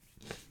rolling.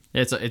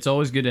 Yeah, it's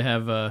always good to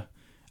have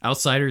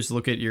outsiders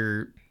look at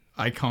your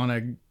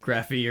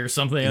iconography or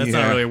something. That's not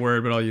Yeah. really a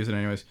word, but I'll use it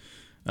anyways.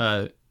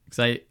 Because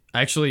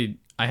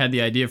I had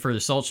the idea for the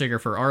salt shaker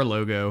for our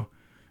logo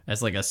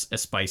as like a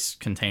spice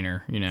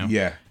container,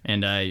 Yeah.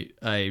 And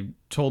I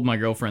told my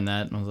girlfriend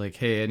that, and I was like,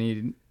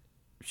 hey,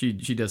 she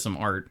does some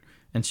art,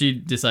 and she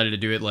decided to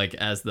do it like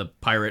as the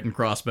Pirate and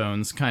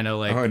Crossbones kind of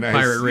like Oh, nice.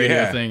 pirate radio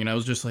Yeah. thing, and I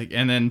was just like,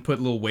 and then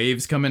put little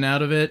waves coming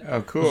out of it.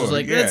 Oh, cool. I was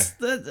like, Yeah.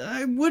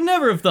 I would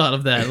never have thought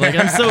of that. Like,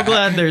 I'm so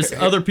glad there's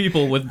other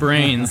people with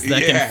brains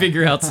that Yeah. can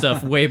figure out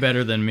stuff way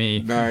better than me.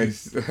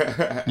 Nice.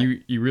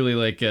 You really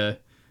like, I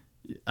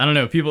don't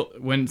know, people,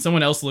 when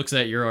someone else looks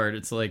at your art,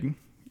 it's like,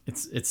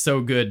 it's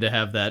so good to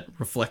have that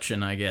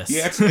reflection, I guess.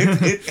 Yeah,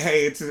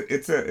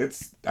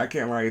 it's I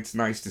can't lie, it's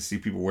nice to see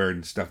people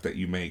wearing stuff that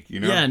you make,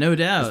 Yeah, no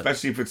doubt.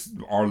 Especially if it's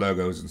our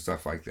logos and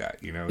stuff like that,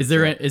 Is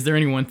there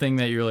any one thing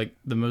that you're like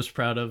the most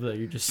proud of, that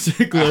you just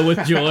glow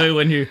with joy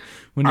when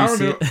when I you don't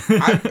see know.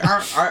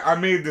 it. I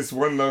made this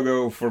one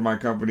logo for my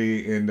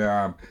company, and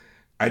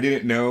I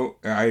didn't know.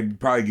 I'd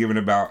probably given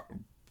about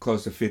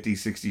close to 50,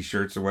 60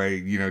 shirts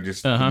away,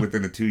 just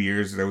within the 2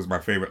 years. That was my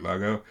favorite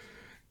logo.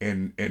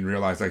 And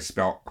realized I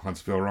spelt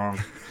Huntsville wrong.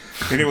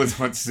 And it was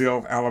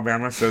Huntsville,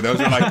 Alabama. So those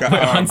are like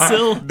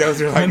Huntsville?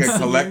 those are like a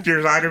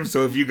collector's item.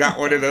 So if you got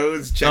one of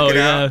those, check it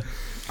out.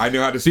 I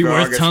know how to Be spell.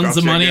 worth tons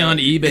of money on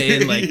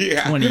eBay in like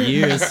Yeah. 20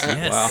 years.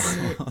 Yes.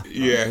 Wow.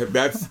 Yeah,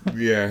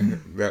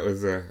 that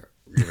was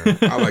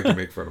I like to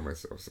make fun of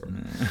myself.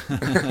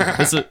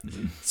 So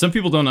Some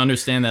people don't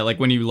understand that. Like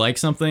when you like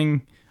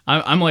something,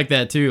 I'm like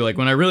that too. Like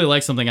when I really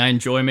like something, I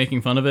enjoy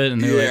making fun of it,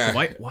 and they're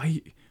like,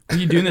 "Why are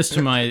you doing this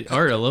to my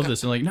art? I love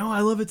this." And I'm like, "No,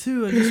 I love it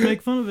too. I just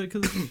make fun of it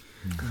because."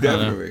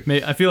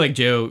 definitely. I feel like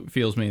Joe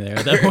feels me there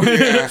at that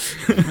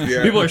point.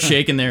 Yeah. People are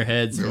shaking their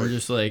heads and we're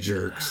just like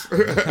Jerks.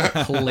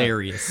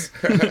 hilarious.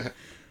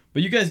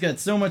 But you guys got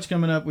so much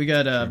coming up. We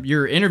got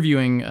you're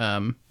interviewing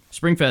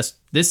Springfest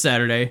this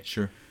Saturday.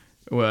 Sure.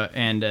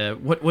 And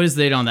what is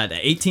the date on that? The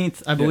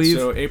 18th, I believe. Yeah,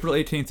 so April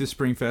 18th is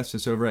Springfest.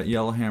 It's over at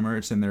Yellowhammer.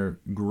 It's in their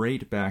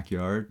great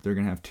backyard. They're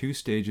going to have 2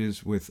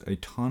 stages with a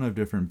ton of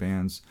different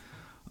bands.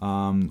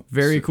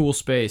 Very cool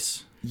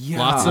space. Yeah,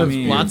 lots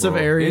of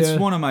area. It's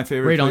one of my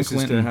favorite Right on places to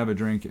Clinton. have a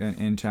drink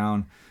in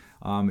town.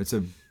 It's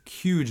a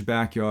huge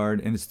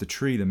backyard, and it's the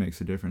tree that makes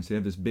the difference. They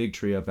have this big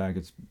tree up back.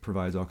 It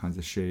provides all kinds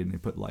of shade, and they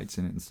put lights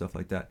in it and stuff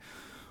like that.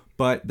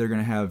 But they're going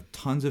to have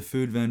tons of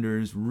food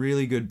vendors,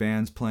 really good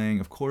bands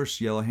playing. Of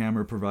course,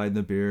 Yellowhammer provide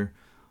the beer.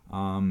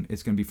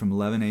 It's going to be from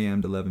 11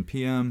 a.m. to 11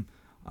 p.m.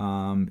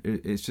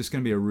 It's just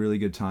going to be a really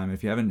good time.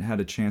 If you haven't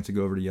had a chance to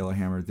go over to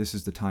Yellowhammer, this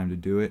is the time to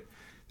do it.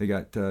 They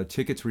got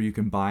tickets where you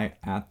can buy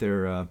at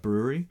their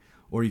brewery,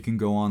 or you can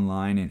go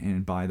online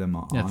and buy them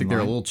online. Yeah, I think they're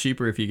a little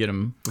cheaper if you get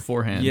them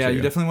beforehand. Yeah, too.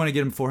 you definitely want to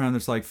get them beforehand.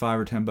 It's like $5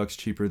 or $10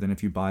 cheaper than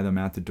if you buy them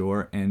at the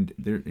door, and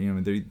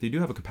they do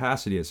have a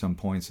capacity at some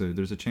point, so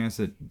there's a chance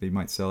that they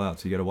might sell out.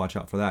 So you got to watch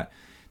out for that.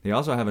 They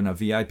also have a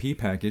VIP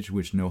package,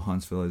 which no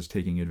Huntsville is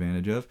taking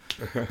advantage of.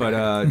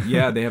 But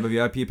yeah, they have a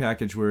VIP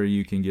package where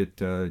you can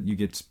get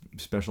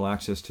special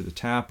access to the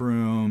tap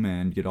room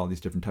and get all these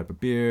different type of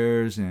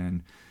beers,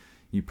 and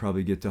you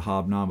probably get to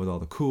hobnob with all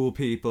the cool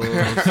people.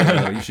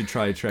 So you should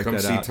try to check Come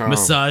that see out. Tom.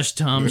 Massage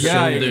Tom's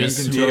Yeah,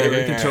 shoulders. you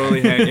can totally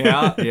hang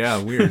out. Yeah,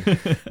 weird.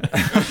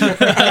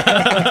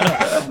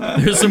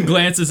 There's some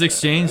glances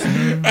exchanged.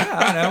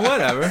 I know,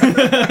 whatever.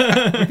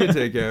 We can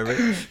take care of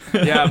it.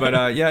 Yeah,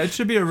 but yeah, it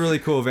should be a really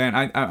cool event.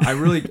 I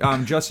really,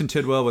 Justin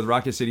Tidwell with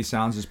Rocket City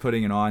Sounds is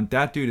putting it on.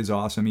 That dude is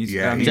awesome. Rocket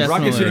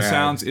Definitely. City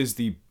Sounds is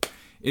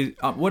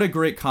what a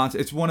great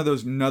concept. It's one of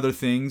those other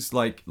things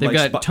like They've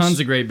got tons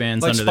of great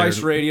bands like under Spice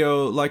there.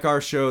 Radio, like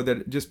our show,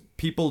 that just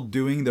people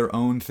doing their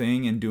own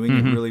thing and doing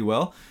it really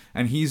well.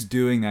 And he's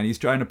doing that. He's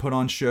trying to put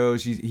on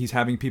shows. He's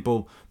having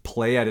people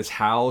play at his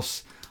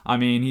house. I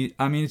mean,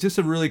 he's just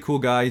a really cool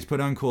guy. He's put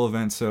on cool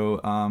events. So,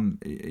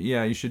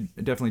 yeah, you should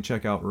definitely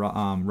check out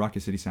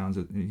Rocket City Sounds.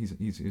 He's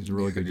a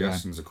really good guy.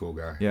 Justin's a cool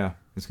guy. Yeah,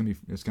 it's gonna be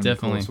Definitely.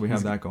 cool. So we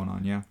have that going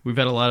on. Yeah. We've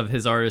had a lot of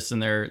his artists,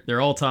 and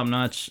they're all top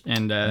notch.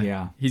 And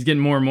Yeah. he's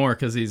getting more and more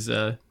because he's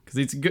a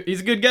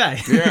good guy.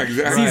 Yeah,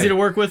 exactly. It's easy to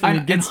work with, and he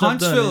And gets stuff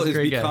done. Huntsville He's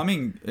a is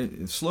great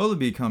guy. slowly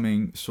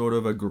becoming sort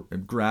of a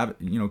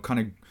kind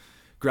of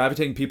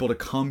gravitating people to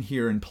come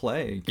here and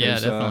play. 'Cause, Yeah,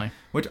 definitely.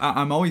 Which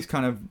I'm always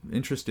kind of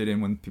interested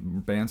in when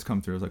bands come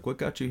through. It's like, what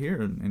got you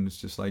here? And it's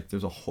just like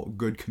there's a whole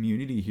good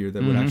community here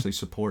that would actually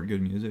support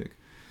good music.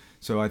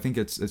 So I think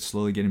it's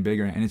slowly getting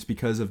bigger, and it's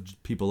because of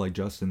people like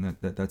Justin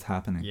that's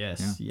happening.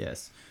 Yes, Yeah.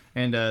 yes.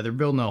 And they're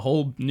building a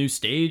whole new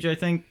stage, I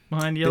think,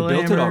 behind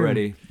Yellowhammer. They built it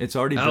already. It's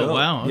already built. Oh,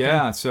 wow. Okay.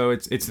 Yeah, so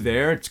it's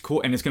there. It's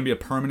cool, and it's going to be a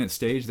permanent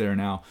stage there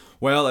now.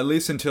 Well, at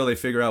least until they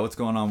figure out what's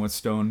going on with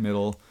Stone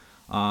Middle,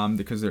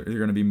 because they're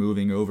going to be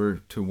moving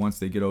over to once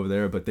they get over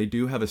there. But they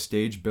do have a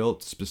stage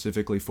built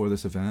specifically for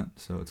this event,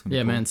 so it's going to be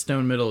Yeah, cool. man.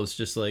 Stone Middle is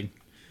just like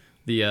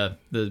the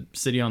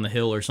city on the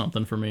hill or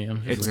something for me.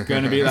 It's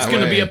going to be that It's going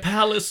to way. be a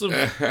palace of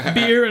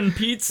beer and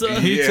pizza.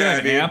 Pizza Yeah,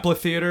 and dude.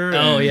 amphitheater.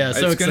 Oh, and yeah,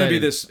 so it's gonna be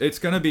excited. this. It's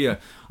gonna be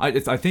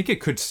I think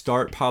it could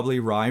start probably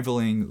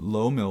rivaling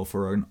Low Mill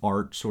for an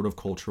art sort of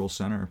cultural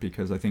center,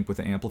 because I think with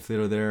the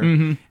amphitheater there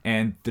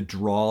and the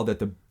draw that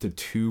the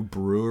two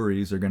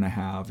breweries are gonna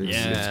have,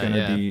 it's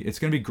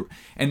gonna be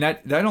and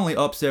that only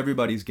ups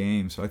everybody's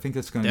game. So I think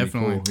that's gonna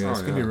Definitely. be cool. Yeah, it's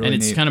Oh, gonna be yeah. really And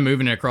it's neat. kind of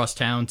moving it across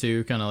town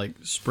too, kind of like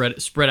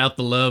spread out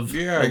the love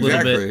Yeah, a little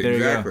exactly. bit. There you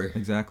go. Exactly.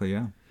 Exactly.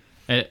 Yeah.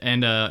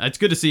 And it's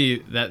good to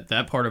see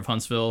that part of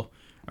Huntsville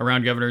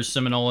around Governor's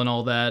Seminole and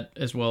all that,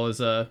 as well as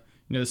the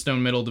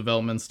Stone Middle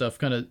development stuff,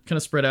 kind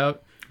of spread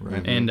out.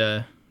 Right.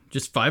 And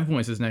just 5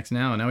 Points is next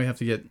now. Now we have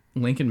to get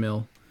Lincoln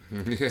Mill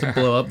to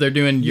blow up. They're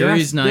doing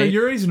Yuri's Night.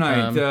 Yuri's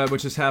Night,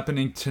 which is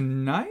happening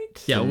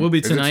tonight. Yeah, it will be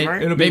Is it tonight.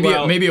 tonight? It'll be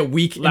maybe a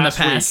week in the last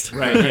week. past.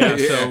 Right. Yeah.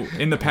 So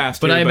in the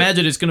past. But year, I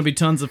imagine it's going to be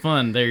tons of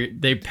fun.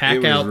 They pack It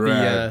was out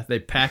rad.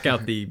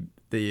 the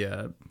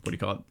what do you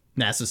call it,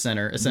 NASA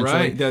Center essentially.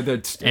 right.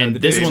 And the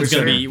this data one's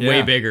going to center. be way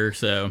Yeah. bigger.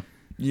 So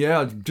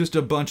Yeah, just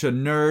a bunch of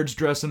nerds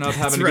dressing up,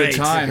 having a right. good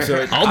time.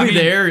 So I'll be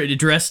there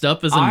dressed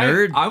up as a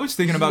nerd. I was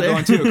thinking about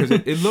going too because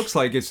it looks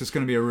like it's just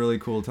going to be a really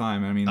cool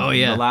time. I mean, Oh,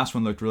 yeah. the last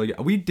one looked really good.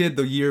 We did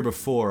the year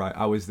before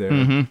I was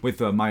there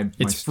with my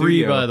it's studio.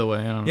 free, by the way.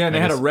 I don't know. Yeah, and I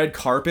they had a guess- red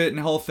carpet and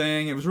the whole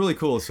thing. It was really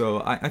cool.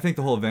 So I think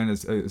the whole event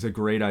is a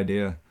great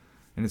idea.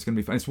 And it's going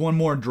to be fun. It's one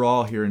more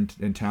draw here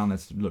in town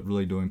that's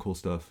really doing cool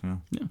stuff. Yeah.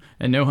 Yeah.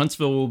 And No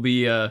Huntsville will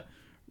be, I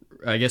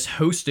guess,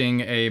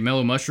 hosting a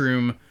Mellow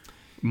Mushroom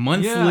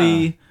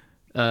monthly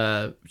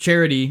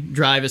charity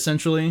drive,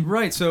 essentially.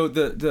 Right. So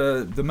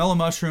the Mellow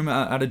Mushroom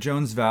out of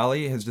Jones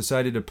Valley has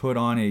decided to put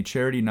on a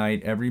charity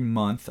night every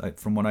month,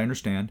 from what I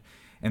understand,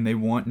 and they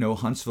want No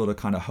Huntsville to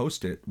kind of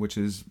host it, which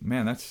is,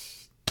 man,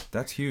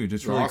 that's huge.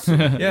 It's really awesome.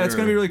 Yeah, it's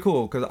gonna be really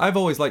cool because I've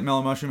always liked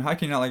Mellow Mushroom. How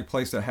can you not like a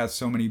place that has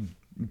so many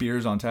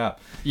beers on tap?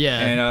 Yeah,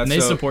 And, and they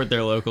so- support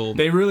their local.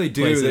 They really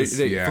do. places.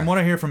 They From what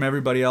I hear from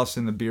everybody else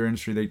in the beer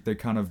industry,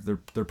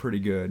 they're pretty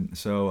good.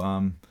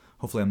 So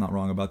hopefully I'm not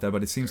wrong about that,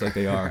 but it seems like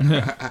they are.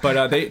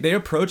 But they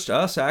approached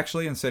us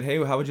actually and said,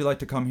 hey, how would you like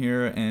to come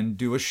here and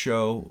do a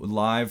show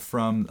live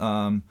from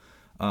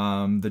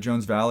the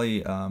Jones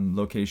Valley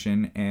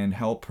location and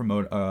help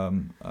promote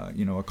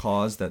a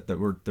cause that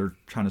they're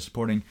trying to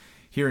supporting.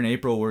 Here in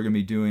April, we're going to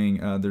be doing.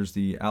 There's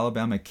the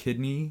Alabama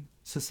Kidney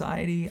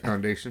Society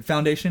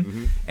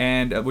Foundation,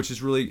 and which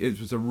is it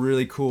was a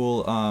really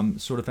cool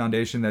sort of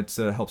foundation that's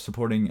helps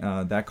supporting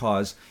that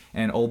cause.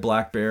 And Old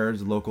Black Bear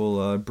is a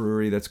local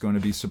brewery that's going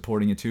to be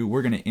supporting it too.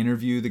 We're going to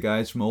interview the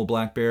guys from Old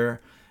Black Bear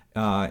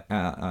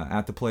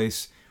at the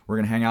place. We're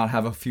going to hang out,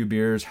 have a few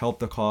beers, help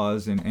the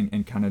cause,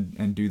 and kind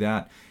of do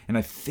that. And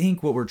I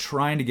think what we're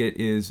trying to get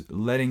is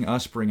letting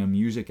us bring a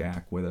music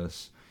act with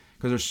us.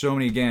 Because there's so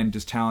many, again,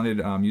 just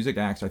talented music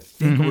acts. I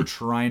think we're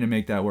trying to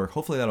make that work.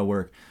 Hopefully that'll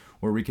work,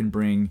 where we can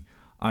bring,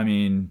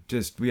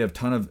 we have a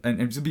ton of,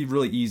 and it's going to be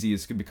really easy.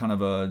 It's going to be kind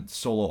of a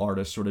solo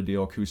artist sort of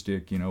deal,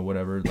 acoustic,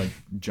 whatever, like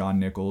John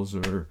Nichols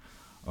or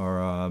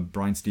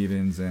Brian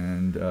Stevens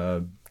and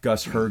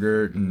Gus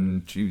Hergert,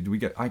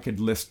 and I could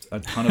list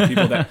a ton of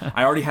people that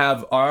I already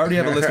have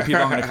a list of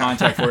people I'm going to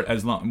contact for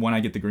it when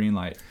I get the green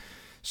light.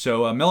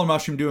 So Mellow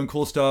Mushroom doing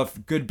cool stuff,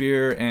 good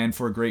beer, and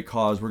for a great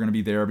cause. We're going to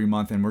be there every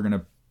month, and we're going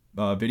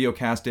to video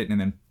cast it and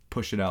then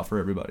push it out for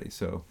everybody.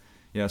 So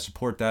yeah,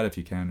 support that if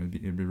you can.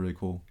 It'd be really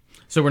cool.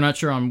 So we're not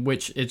sure on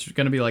which it's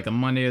going to be, like a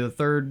Monday of the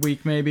third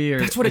week, maybe, or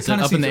that's what it is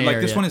kind of up in seems the like.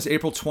 air This yet? one is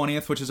April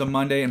 20th, which is a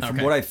Monday, and from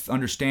Okay. what I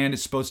understand,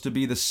 it's supposed to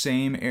be the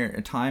same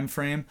time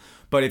frame.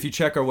 But if you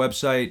check our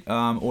website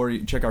or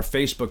you check our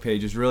Facebook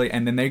pages,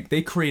 and then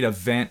they create an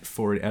event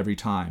for it every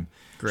time.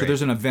 Great. So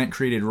there's an event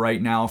created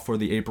right now for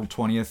the April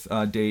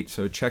 20th date.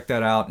 So check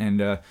that out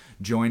and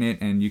join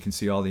it, and you can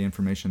see all the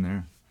information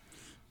there.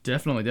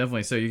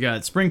 Definitely. So you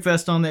got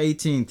Springfest on the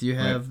 18th. You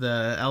have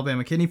the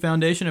Alabama Kidney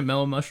Foundation at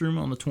Mellow Mushroom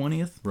on the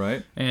 20th.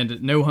 Right.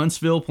 And No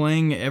Huntsville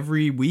playing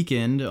every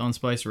weekend on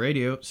Spice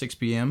Radio at 6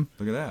 p.m.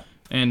 Look at that.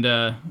 And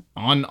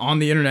on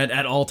the internet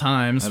at all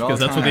times, At all because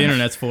that's what the times.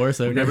 internet's for.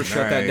 So Never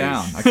shut that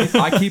down. Nice.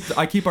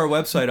 I keep our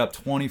website up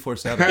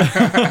 24/7.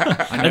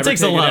 that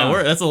takes a lot of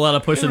work. That's a lot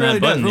of It pushing really that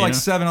button. does. We're you like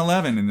know?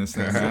 7-Eleven in this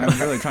thing. Man. I'm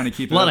really trying to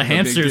keep it A lot up. of It's big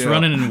hamsters deal.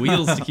 running in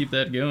wheels to keep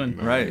that going.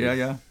 Right.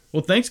 Yeah.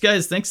 Well, thanks,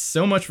 guys. Thanks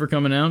so much for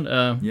coming out.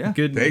 Yeah.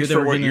 Good. Thanks good that for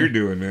we're what getting you're a-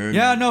 doing, man.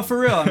 Yeah, no, for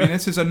real. I mean,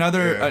 this is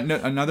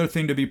another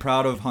thing to be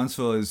proud of.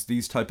 Huntsville is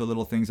these type of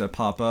little things that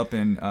pop up,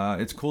 and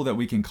it's cool that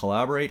we can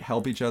collaborate,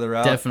 help each other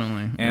out.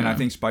 Definitely, And yeah. I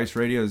think Spice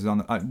Radio is on.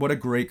 What a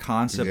great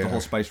concept the Yeah.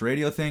 whole Spice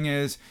Radio thing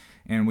is,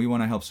 and we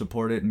want to help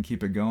support it and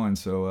keep it going.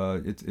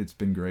 So it's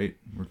been great.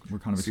 We're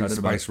kind of See excited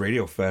about Spice it.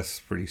 Radio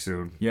Fest pretty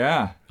soon.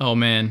 Yeah, Oh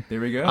man,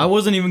 there we go. I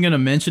wasn't even gonna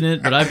mention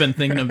it, but I've been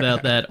thinking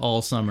about that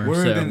all summer.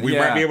 We're so. been- We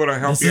Yeah. might be able to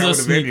help This you is out a with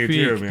the sneak venue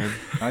peek. too, man.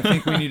 I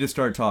think we need to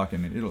start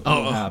talking. It'll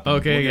Oh, happen.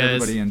 okay, we'll get guys.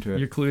 everybody into it.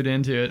 You're clued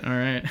into it. All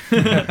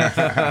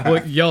right.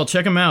 Well, y'all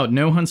check them out.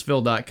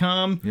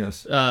 NoHuntsville.com.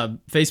 Yes.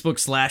 Facebook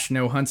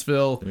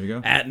 /NoHuntsville. There you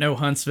go. At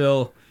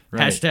NoHuntsville.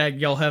 Right. Hashtag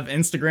y'all have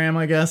Instagram,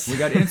 I guess. We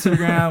got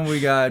Instagram,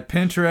 we got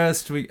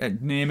Pinterest, we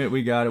name it,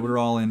 we got it. We're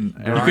all in. You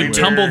everywhere. can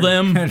tumble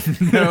them.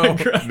 No,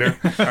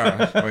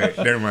 Wait,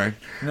 never mind.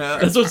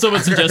 That's what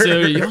someone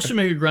suggested. Y'all should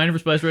make a grinder for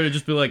Spice Radio.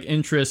 Just be like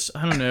interests.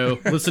 I don't know,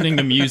 listening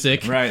to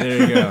music. right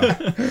there you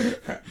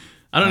go.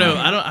 I don't know.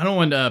 I don't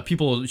want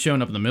people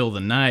showing up in the middle of the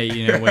night,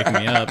 waking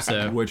me up.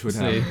 So Which would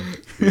we'll see.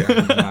 happen. Yeah,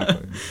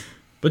 exactly.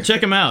 But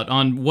check them out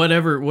on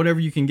whatever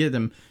you can get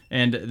them,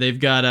 and they've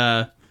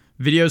got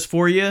videos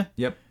for you.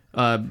 Yep.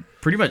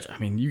 Pretty much. I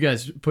mean, you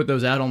guys put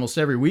those out almost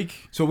every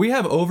week. So we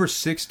have over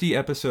 60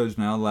 episodes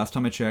now. The last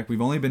time I checked,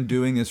 we've only been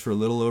doing this for a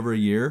little over a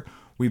year.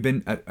 We've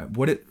been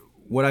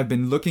what I've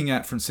been looking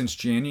at since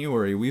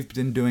January. We've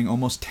been doing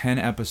almost 10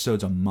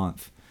 episodes a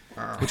month.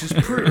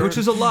 Which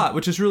is a lot,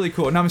 which is really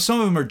cool. Now, some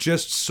of them are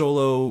just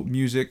solo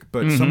music,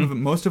 but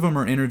most of them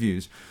are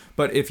interviews.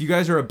 But if you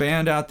guys are a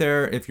band out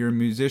there, if you're a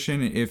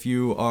musician, if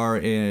you are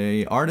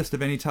a artist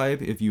of any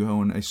type, if you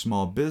own a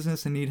small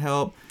business and need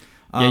help,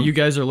 Yeah, you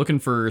guys are looking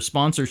for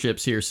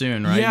sponsorships here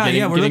soon, right?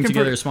 Yeah, we're looking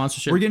together for a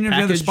sponsorship. We're getting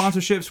together package.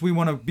 sponsorships. We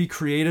want to be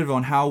creative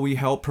on how we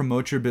help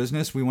promote your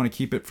business. We want to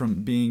keep it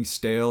from being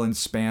stale and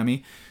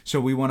spammy. So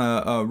we want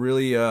to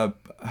really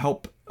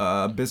help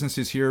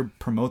businesses here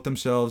promote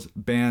themselves,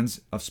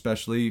 bands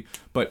especially,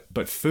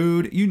 but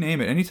food, you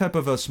name it, any type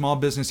of a small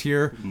business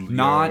here,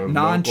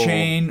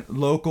 non-chain,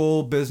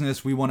 local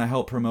business. We want to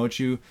help promote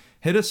you.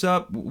 Hit us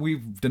up.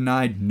 We've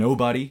denied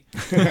nobody.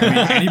 I mean,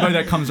 anybody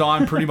that comes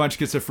on pretty much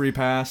gets a free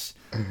pass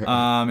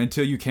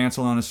until you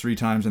cancel on us 3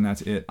 times, and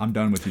that's it. I'm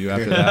done with you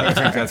after that.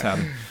 That's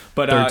happened.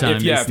 But Third time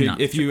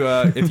if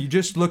you're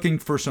just looking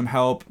for some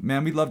help,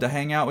 man, we'd love to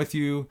hang out with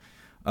you,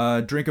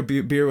 drink a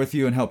beer with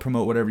you, and help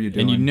promote whatever you're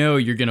doing. And you know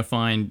you're gonna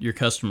find your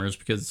customers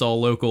because it's all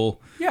local.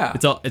 Yeah.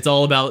 It's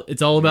all about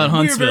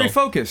Huntsville. We're very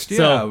focused.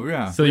 So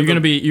you're gonna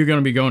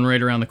be going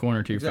right around the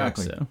corner too.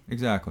 Exactly. Folks, so.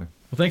 Exactly.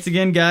 Well, thanks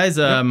again, guys.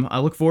 I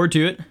look forward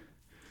to it.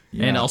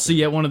 Yeah. And I'll see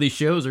you at one of these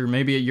shows, or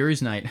maybe at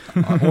Yuri's night.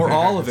 Or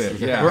all of it.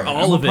 Yeah. Or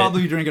all we'll of it.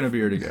 probably be drinking a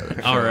beer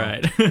together. All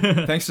right.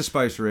 Thanks to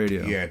Spice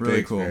Radio. Yeah, really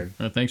thanks, cool. man.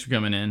 Well, thanks for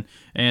coming in.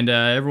 And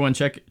everyone,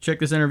 check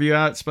this interview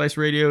out,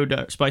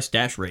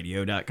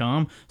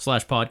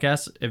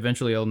 spice-radio.com/podcast.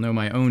 Eventually, I'll know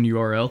my own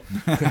URL.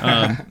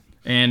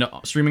 And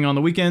streaming on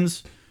the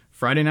weekends,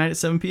 Friday night at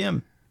 7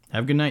 p.m.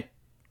 Have a good night.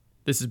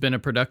 This has been a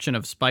production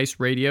of Spice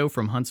Radio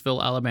from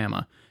Huntsville,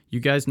 Alabama. You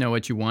guys know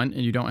what you want,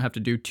 and you don't have to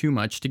do too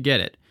much to get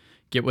it.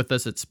 Get with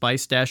us at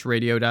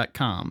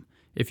spice-radio.com.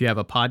 If you have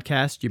a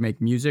podcast, you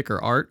make music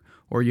or art,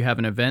 or you have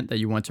an event that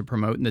you want to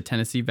promote in the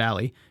Tennessee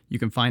Valley, you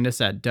can find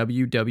us at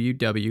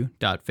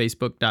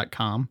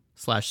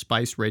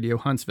www.facebook.com/Spice Radio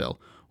Huntsville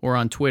or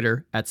on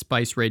Twitter at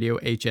Spice Radio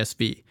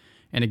HSV.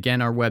 And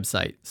again, our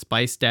website,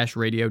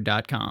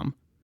 spice-radio.com.